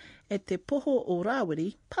Gisborne at Te Poho o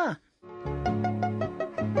Rawiri, Pa.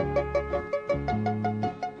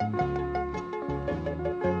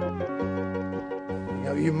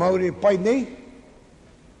 I Māori pai nei,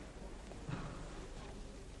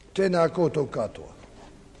 tēnā koutou katoa.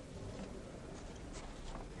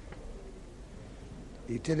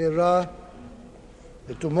 I tēne rā,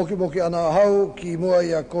 e tu moki ana hau ki mua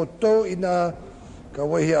i a koutou ina ka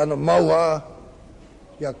wehi ana maua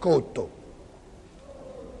i a koutou.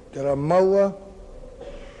 Te rā maua,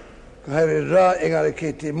 ka haere rā engare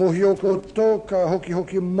ke te mohi o koutou, ka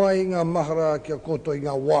hoki mai ngā mahara ki a koutou i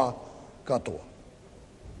ngā wā katoa.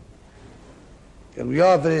 And we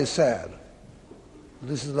are very sad.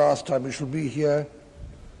 This is the last time we shall be here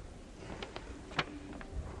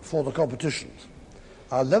for the competitions.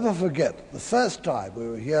 I'll never forget the first time we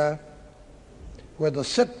were here where the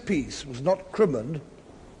set piece was not Crimond,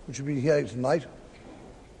 which we've been hearing tonight,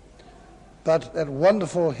 but that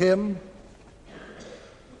wonderful hymn,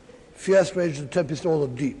 Fierce Rage and Tempest All the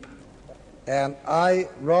Deep. And I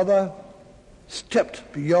rather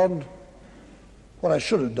stepped beyond what I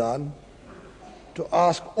should have done to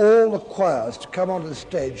ask all the choirs to come onto the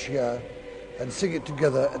stage here and sing it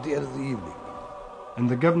together at the end of the evening. And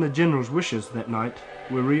the Governor-General's wishes that night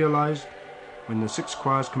were realised when the 6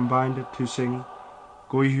 choirs combined to sing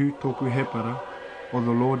Koihu Toku Hepara, or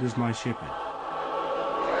The Lord is My Shepherd.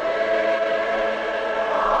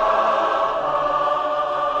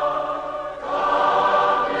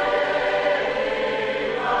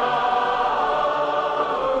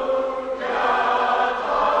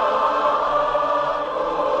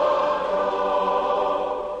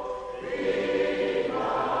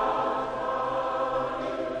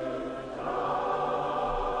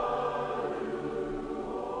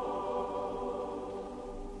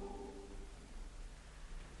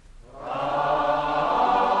 Ah!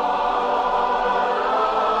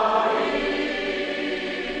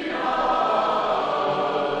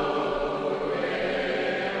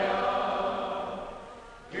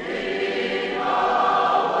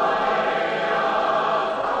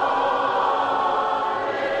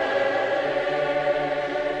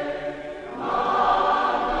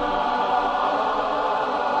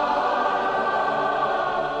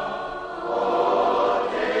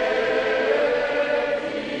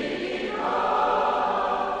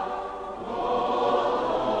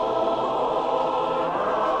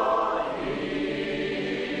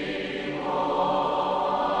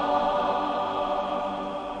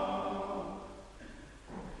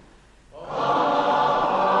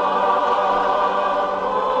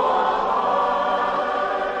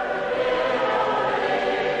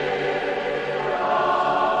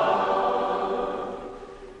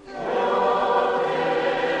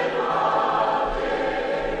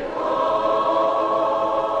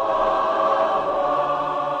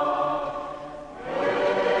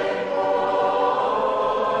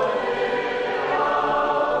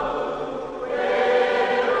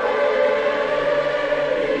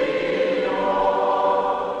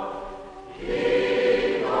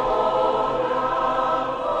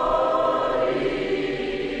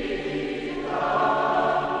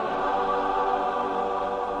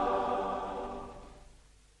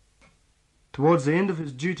 Towards the end of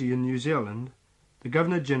his duty in New Zealand, the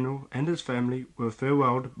Governor-General and his family were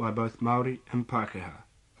farewelled by both Maori and Pākehā.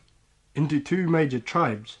 Into 2 major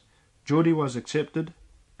tribes, Geordie was accepted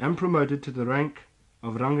and promoted to the rank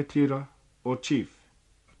of rangatira or chief.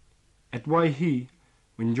 At Waihi,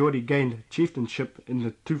 when Geordie gained chieftainship in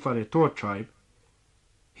the Tuwharetoa tribe,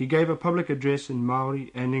 he gave a public address in Maori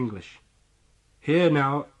and English. Here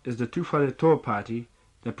now is the Tuwharetoa party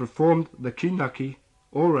that performed the kinaki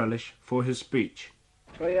or relish for his speech.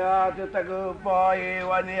 Kaya te taku pai,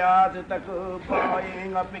 wani a te taku pai,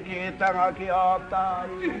 ngā piki tanga ki o tai.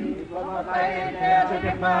 Kamatai te a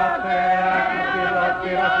te pāpe, ki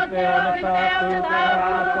rote rote ana tātu te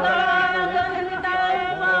rātou.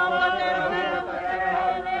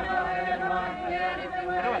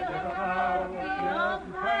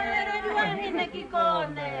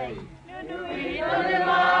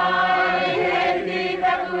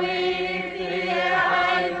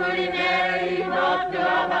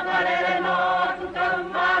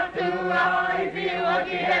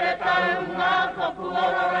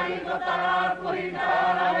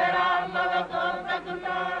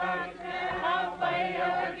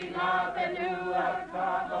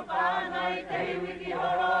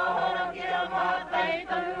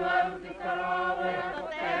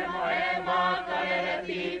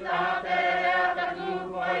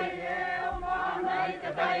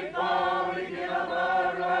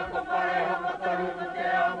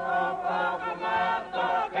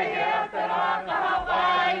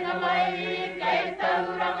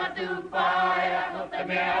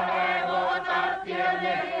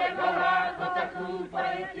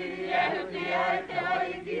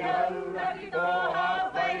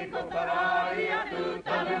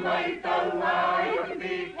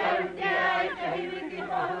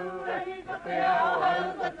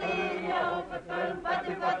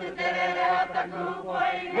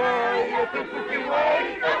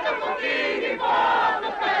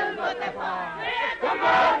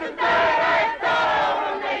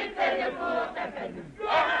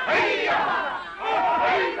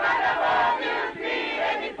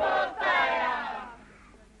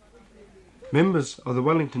 Members of the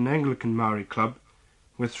Wellington Anglican Maori Club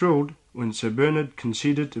were thrilled when Sir Bernard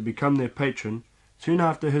conceded to become their patron soon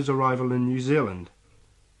after his arrival in New Zealand.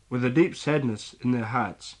 With a deep sadness in their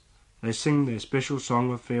hearts, they sing their special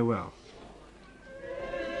song of farewell.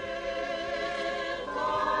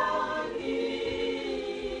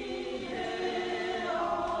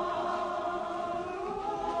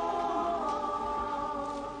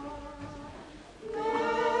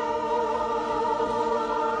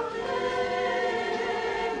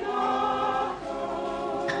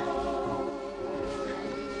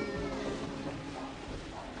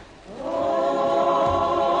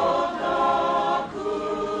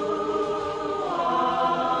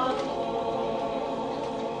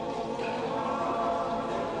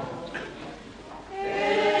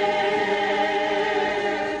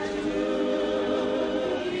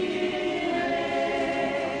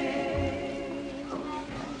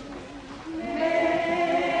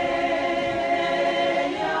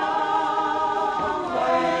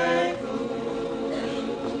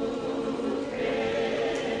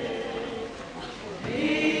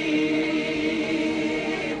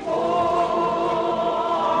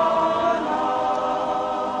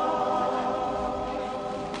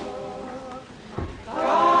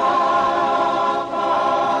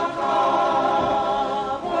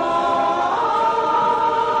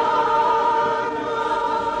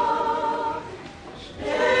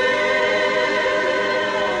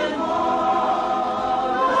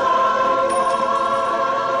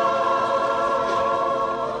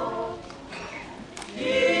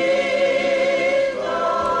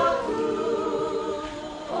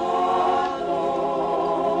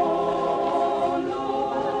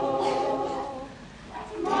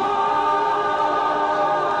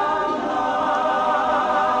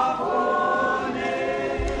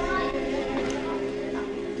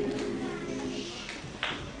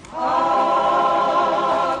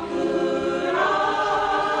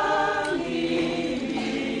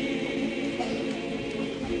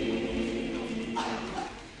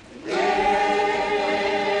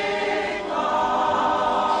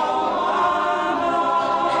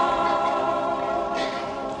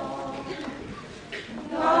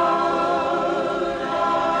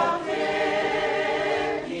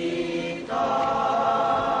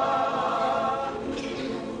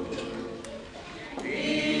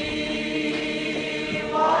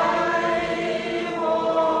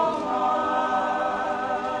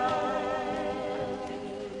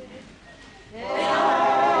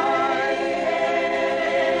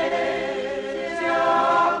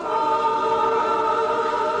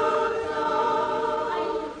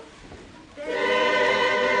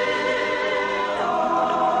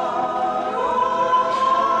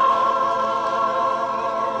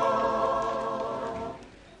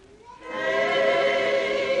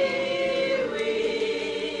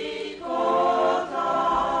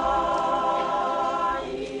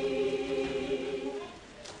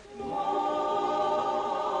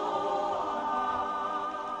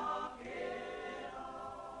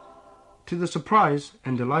 To the surprise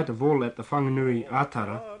and delight of all at the Whanganui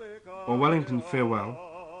Atara, or Wellington farewell,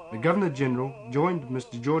 the Governor-General joined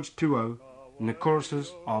Mr. George Tuo in the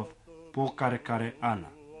choruses of Pōkarekare Ana.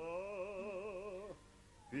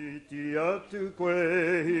 Piti atu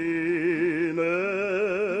koe hine,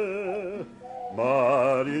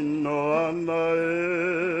 marino ana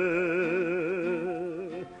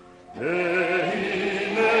e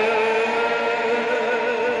hine,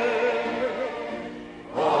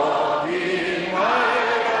 o ki mai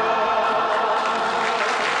ra.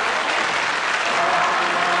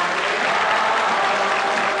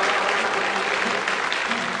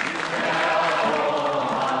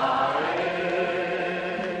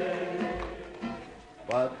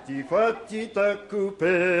 Fati taku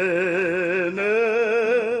pene,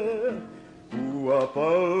 ua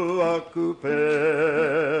pau aku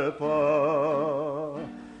pepa,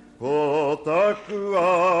 ko taku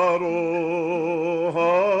aroha,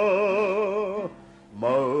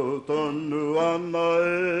 mau tonu ana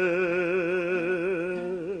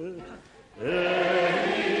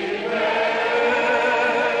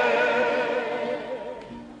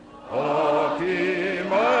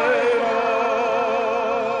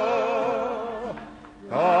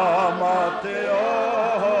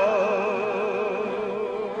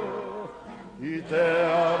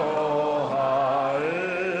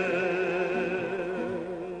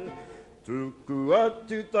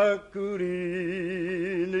atu takurini,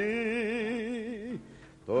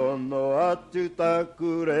 tono atu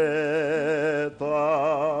takureta,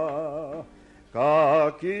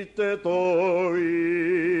 ka kite toiwi,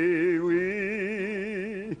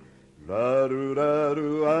 raru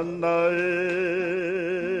raru ana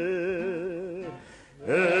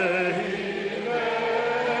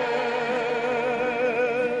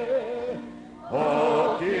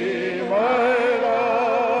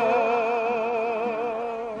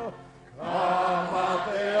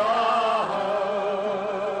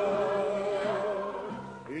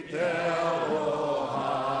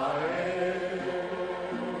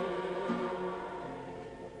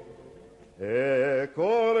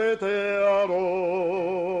kore te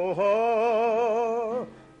aroha,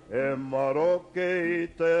 e maroke i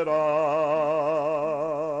te rā.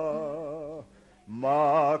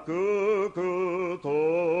 Makuku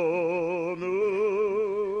tonu,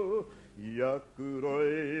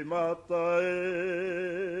 iakuroi mata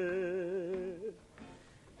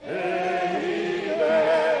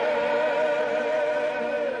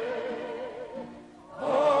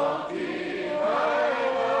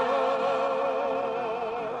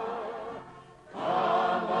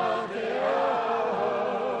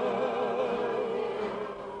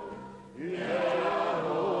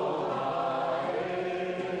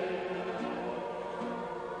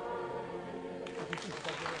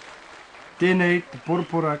Tēnei te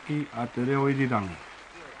poroporaki a te reo irirangi.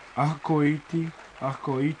 Ahako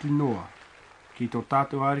iti noa. Ki tō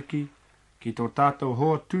tātou ariki, ki tō tātou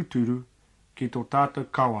hoa tūturu, ki tō tātou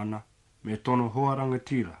kawana, me tono hoa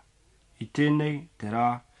rangatira. I tēnei te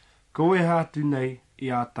rā, koe hātu nei I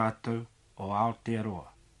a tātou o Aotearoa.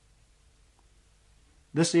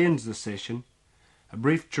 This ends the session, a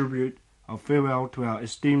brief tribute of farewell to our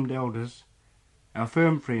esteemed elders, our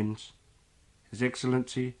firm friends, His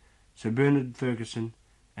Excellency Sir Bernard Ferguson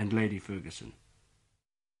and Lady Ferguson.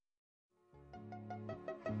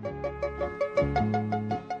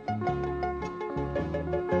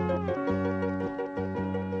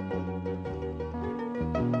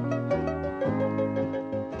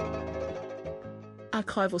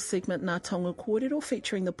 Archival segment Ngā Tonga Kōrero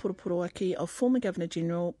featuring the Puroporoaki of former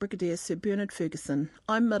Governor-General Brigadier Sir Bernard Ferguson.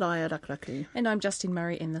 I'm Maraea Rakaraku. And I'm Justine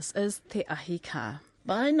Murray, and this is Te Ahi Ka.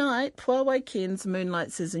 By night, Puawai Kens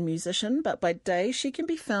moonlights as a musician, but by day she can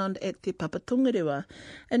be found at Te Papatongarewa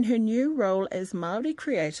in her new role as Māori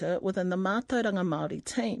creator within the Mātauranga Māori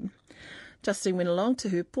team. Justine went along to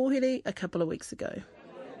her pōhere a couple of weeks ago.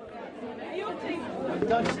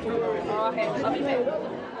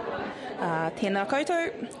 Tēnā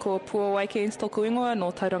koutou, ko Puawai Kens tōku ingoa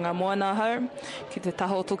no Tauranga Moana hau. Ki te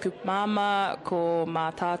taho tōku māma, ko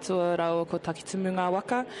mā tātua rawa ko takitumu ngā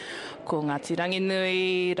waka, ko Ngāti Rangi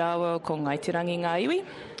Nui rawa ko Ngāti Rangi ngā iwi.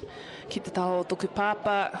 Ki te taho tōku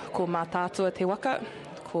pāpa, ko mā tātua te waka,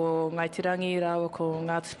 ko Ngāti Rangi rawa ko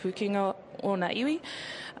Ngāti Pukinga o ngā iwi.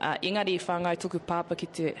 Engari whāngai tōku pāpa ki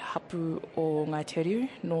te hapu o Ngāti Riu,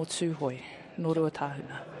 no tūhoi, no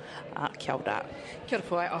ruatāhuna. Kia ora. Kia ora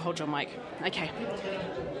Puai, I'll hold your mic. Okay.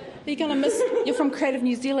 Are you going to miss... You're from Creative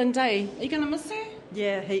New Zealand, eh? Are you going to miss her?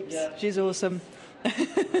 Yeah, heaps. Yeah. She's awesome.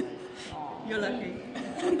 You're lucky.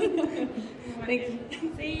 Thank you.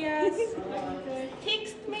 See ya.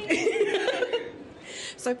 Text me.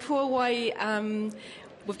 So Puawai,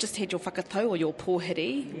 we've just had your whakatau or your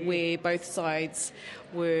pōhiri, where both sides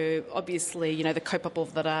were obviously, the kaupapa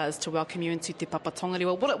of the rā is to welcome you into Te Papa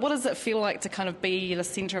Tongarewa. What does it feel like to kind of be the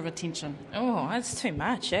centre of attention? Oh, that's too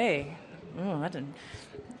much, eh? Oh, I didn't...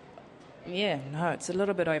 Yeah, no, it's a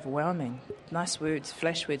little bit overwhelming. Nice words,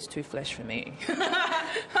 flash words, too flash for me.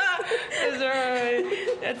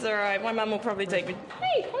 That's all right. My mum will probably take me...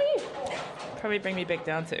 Hey, how are you? Probably bring me back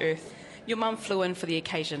down to earth. Your mum flew in for the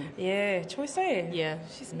occasion? Yeah, choice, eh? Yeah.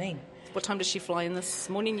 She's mean. What time did she fly in this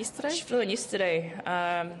morning, yesterday? She flew in yesterday,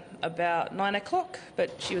 about 9 o'clock,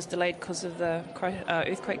 but she was delayed because of the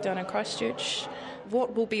earthquake down in Christchurch.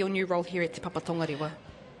 What will be your new role here at Te Papa Tongarewa?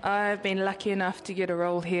 I've been lucky enough to get a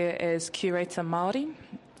role here as curator Māori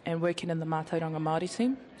and working in the Mātauranga Māori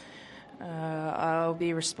team. I'll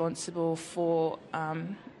be responsible for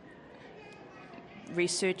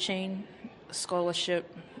researching, scholarship,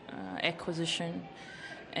 acquisition,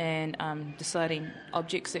 and deciding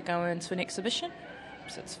objects that go into an exhibition.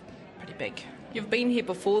 So it's pretty big. You've been here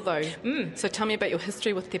before, though. So tell me about your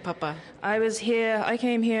history with Te Papa. I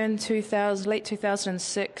came here in late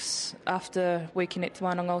 2006 after working at Te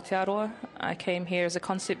Mangai Paho Aotearoa. I came here as a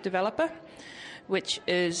concept developer, which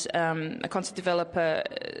is a concept developer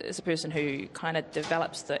is a person who kind of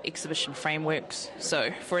develops the exhibition frameworks.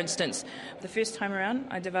 So, for instance, the first time around,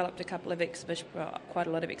 I developed quite a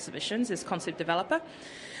lot of exhibitions as concept developer.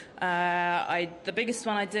 The biggest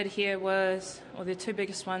one I did here the two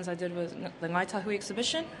biggest ones I did was the Ngaitahu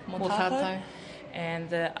exhibition, Mōtātau, and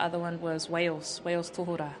the other one was Wales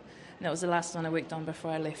Tohora. And that was the last one I worked on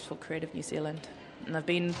before I left for Creative New Zealand. And I've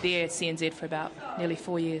been there at CNZ for about nearly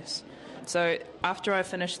 4 years. So after I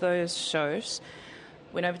finished those shows,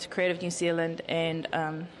 went over to Creative New Zealand, and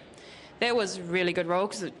that was a really good role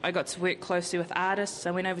because I got to work closely with artists.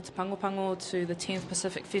 I went over to Pango to the 10th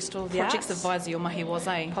Pacific Festival of the Projects Arts. Advisor, your mahi was,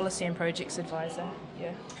 eh? Policy and Projects Advisor,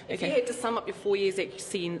 yeah. If you had to sum up your 4 years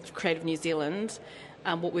at Creative New Zealand,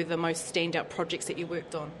 what were the most standout projects that you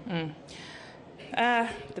worked on?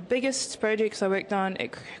 The biggest projects I worked on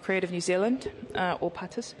at Creative New Zealand, or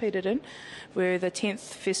participated in, were the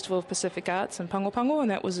 10th Festival of Pacific Arts in Pango,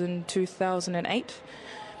 and that was in 2008.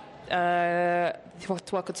 The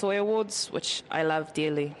Wakatoa Awards, which I love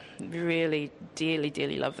dearly, really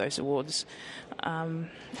dearly love those awards.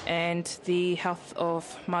 And the Health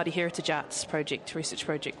of Māori Heritage Arts research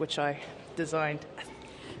project, which I designed.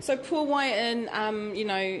 So Puawai,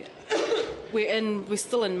 we're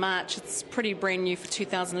still in March. It's pretty brand new for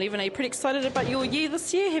 2011. Are you pretty excited about your year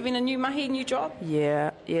this year, having a new mahi, new job?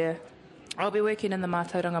 Yeah. I'll be working in the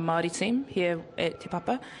Mātauranga Māori team here at Te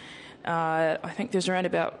Papa. I think there's around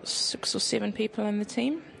about 6 or 7 people in the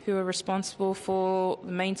team who are responsible for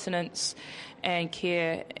the maintenance and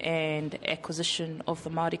care and acquisition of the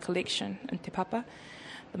Māori collection in Te Papa.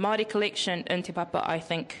 The Māori collection in Te Papa, I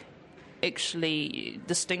think, actually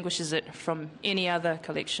distinguishes it from any other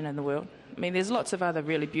collection in the world. I mean, there's lots of other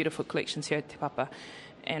really beautiful collections here at Te Papa,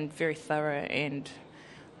 and very thorough and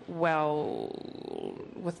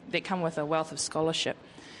they come with a wealth of scholarship.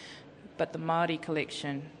 But the Māori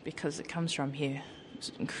collection, because it comes from here,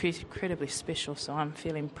 is incredibly special, so I'm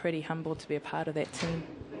feeling pretty humbled to be a part of that team.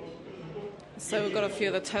 So we've got a few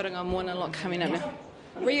of the tauranga moana lot coming up now.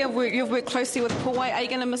 Ria, you've worked closely with Puawai. Are you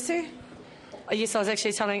going to miss her? Yes, I was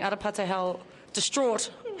actually telling Arapata how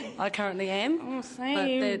distraught I currently am. Oh,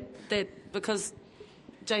 same. But because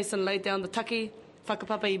Jason laid down the taki,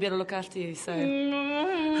 whakapapa, you better look after you. So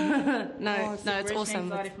it's awesome.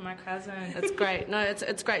 For my cousin. It's great. No,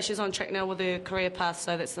 it's great. She's on track now with her career path,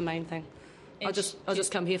 so that's the main thing. I'll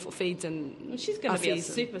just come here for feeds and. She's going to be a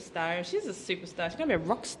superstar. She's a superstar. She's going to be a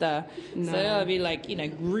rock star. No. So I'll be like,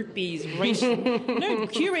 groupies. No,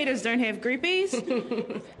 curators don't have groupies.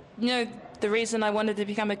 The reason I wanted to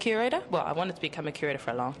become a curator? Well, I wanted to become a curator for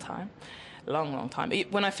a long time. Long time.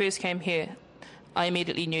 When I first came here, I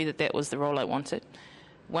immediately knew that was the role I wanted.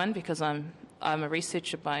 1, because I'm a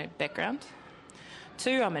researcher by background.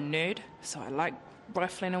 2, I'm a nerd, so I like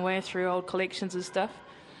rifling away through old collections and stuff.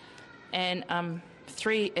 And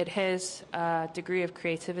 3, it has a degree of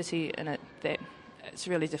creativity in it that it's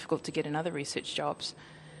really difficult to get in other research jobs.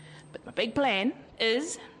 But my big plan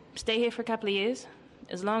is stay here for a couple of years,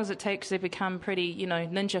 as long as it takes to become pretty,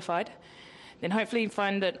 ninja-fied. Then hopefully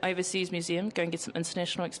find an overseas museum, go and get some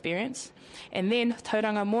international experience. And then,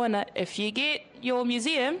 tauranga moana, if you get your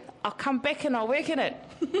museum, I'll come back and I'll work in it.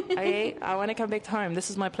 Okay? I want to come back to home. This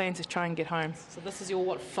is my plan, to try and get home. So this is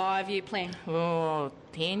your, 5-year plan? Oh,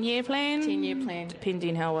 10-year plan? 10-year plan.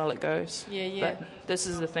 Depending how well it goes. Yeah. But this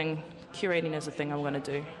is the thing. Curating is the thing I'm going to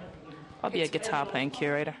do. I'll be a guitar-playing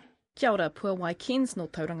curator. Kia ora, Puawai Kens no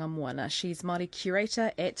Tauranga Moana. She's Māori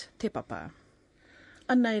curator at Te Papa.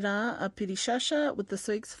 Anei rā, a Piri Sciascia with this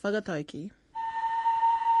week's whagatauki.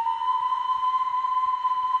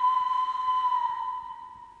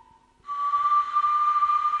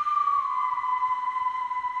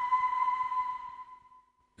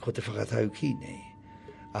 Ko te whakatauki nei,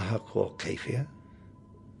 aha ko keiwhea,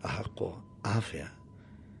 aha ko āwhea,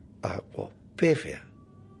 aha ko pēwhea,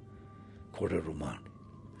 kōrero Māori.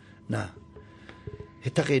 Nā, he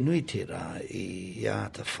take nui te rā I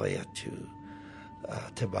āta whai atu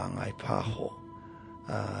Te Mangai Paho,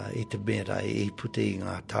 I te mera I pute I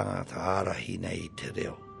ngā tangata ārahi nei I te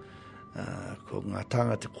reo. Ko ngā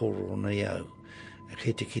tangata kōrero nei au,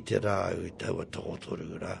 kei te kite rā au I taua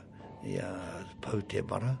tōtoru rā, Ia Poutu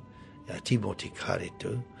mara, ia Timoti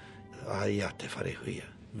Karetu, ia te wharehuia,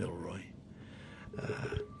 Milroy.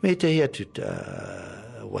 Me te hea tu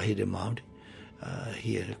wahine Māori,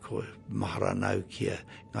 hia ko maharanau kia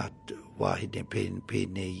ngā wahine pēnei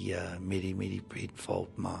meri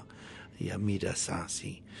Penfold mā, ia mira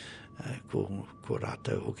sāsi, ko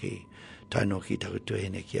rātau hoki taino ki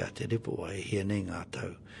takutuhene ki a te repo ai, hia nei ngā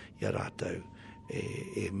tau, ia rātau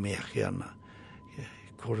mea ki ana,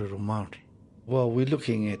 kōrero Māori. Well, we're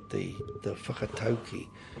looking at the whakatauki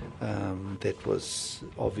that was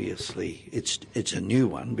obviously, it's a new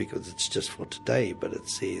one because it's just for today, but it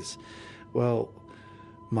says, well,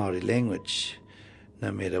 Māori language,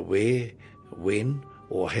 no matter where, when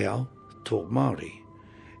or how, talk Māori.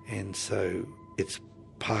 And so it's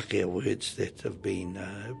Pākehā words that have been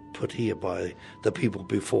put here by the people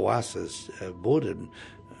before us as modern.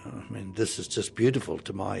 I mean, this is just beautiful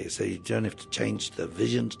to Māori, so you don't have to change the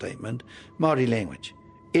vision statement. Māori language,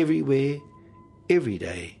 everywhere, every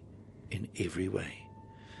day, in every way.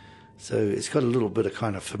 So it's got a little bit of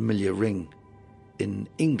kind of familiar ring in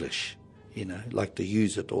English, you know, like the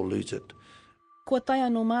use it or lose it. Kua tai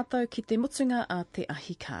anō mātou ki te mutunga a te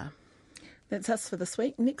ahika. That's us for this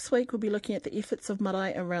week. Next week we'll be looking at the efforts of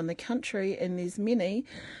marae around the country, and there's many,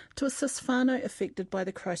 to assist whānau affected by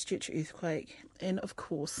the Christchurch earthquake. And of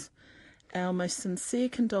course, our most sincere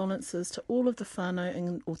condolences to all of the whānau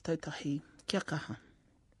in Ōtautahi. Kia kaha.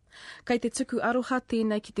 Kei te tuku aroha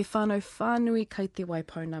tēnei ki te whānau whānui kei te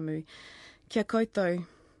Waipounamu. Kia koutou,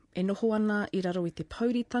 e noho ana I raro I te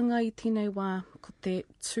pauritanga I tēnei wā, ko te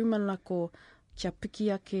tūmanako kia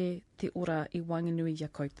piki ake te ora I wanganui ia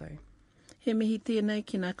koutou. He mihi tēnei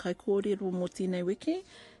ki ngā kai kōrero mō tēnei wiki.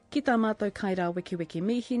 Ki tā mātou kai rā wiki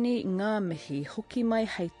mihini, ngā mihi hoki mai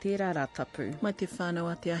hei tērā rātapu. Mai te whānau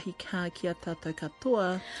a te ahi kā ki a tātou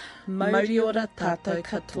katoa. Mauri ora tātou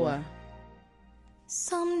katoa.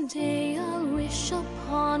 Someday I'll wish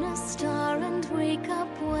upon a star and wake up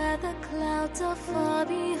where the clouds are far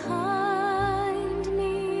behind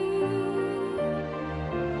me.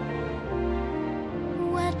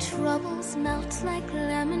 Where troubles melt like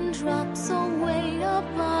lemon drops away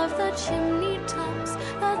above the chimney tops.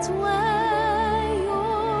 That's where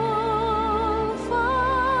you'll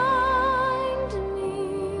find me.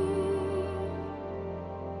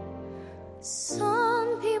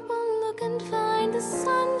 Some people look and find the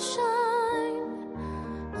sunshine.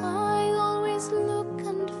 I always look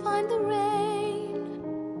and find the rain.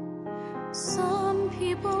 Some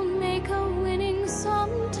people make a winning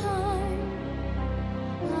sometime.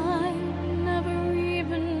 I never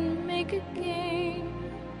even make a game,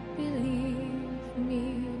 believe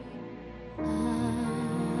me.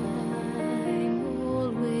 I'm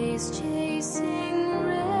always chasing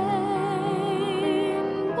rainbows,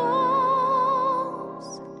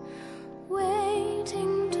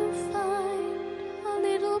 waiting to find a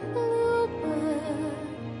little bluebird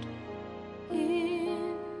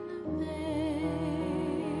in vain.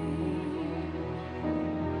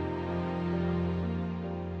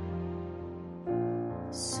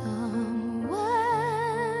 Somewhere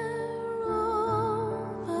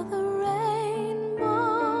over the rainbow,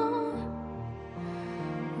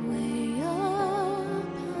 way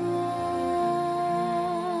up high,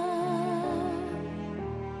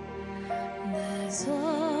 there's a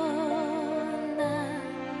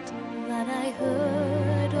land that I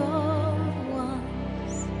heard of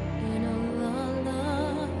once in a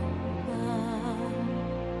lullaby.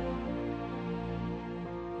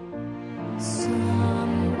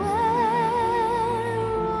 Somewhere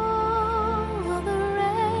over the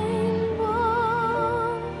rainbow,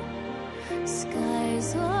 skies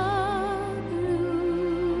are blue,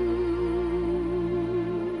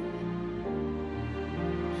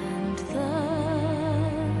 and the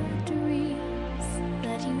dreams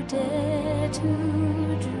that you dare to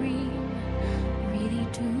dream really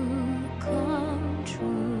do come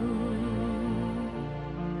true.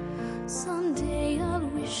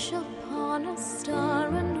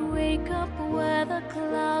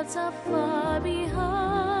 are far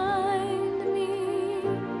behind me,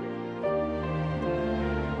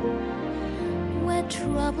 where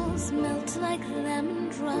troubles melt like lemon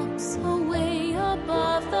drops away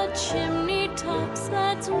above the chimney tops.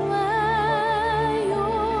 That's where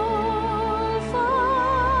you'll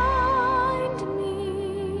find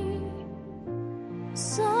me,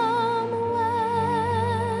 somewhere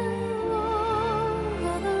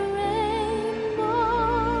over the rainbow.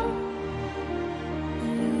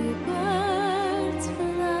 Bluebirds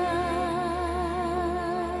fly,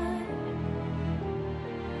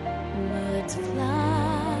 birds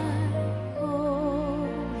fly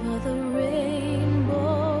over the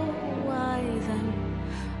rainbow. Why then,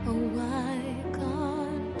 oh why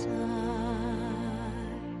can't I?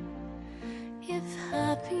 If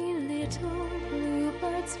happy little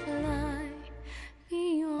bluebirds fly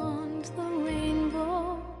beyond the rainbow,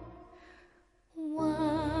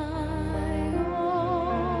 why, oh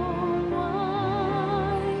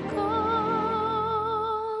why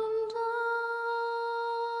can't I?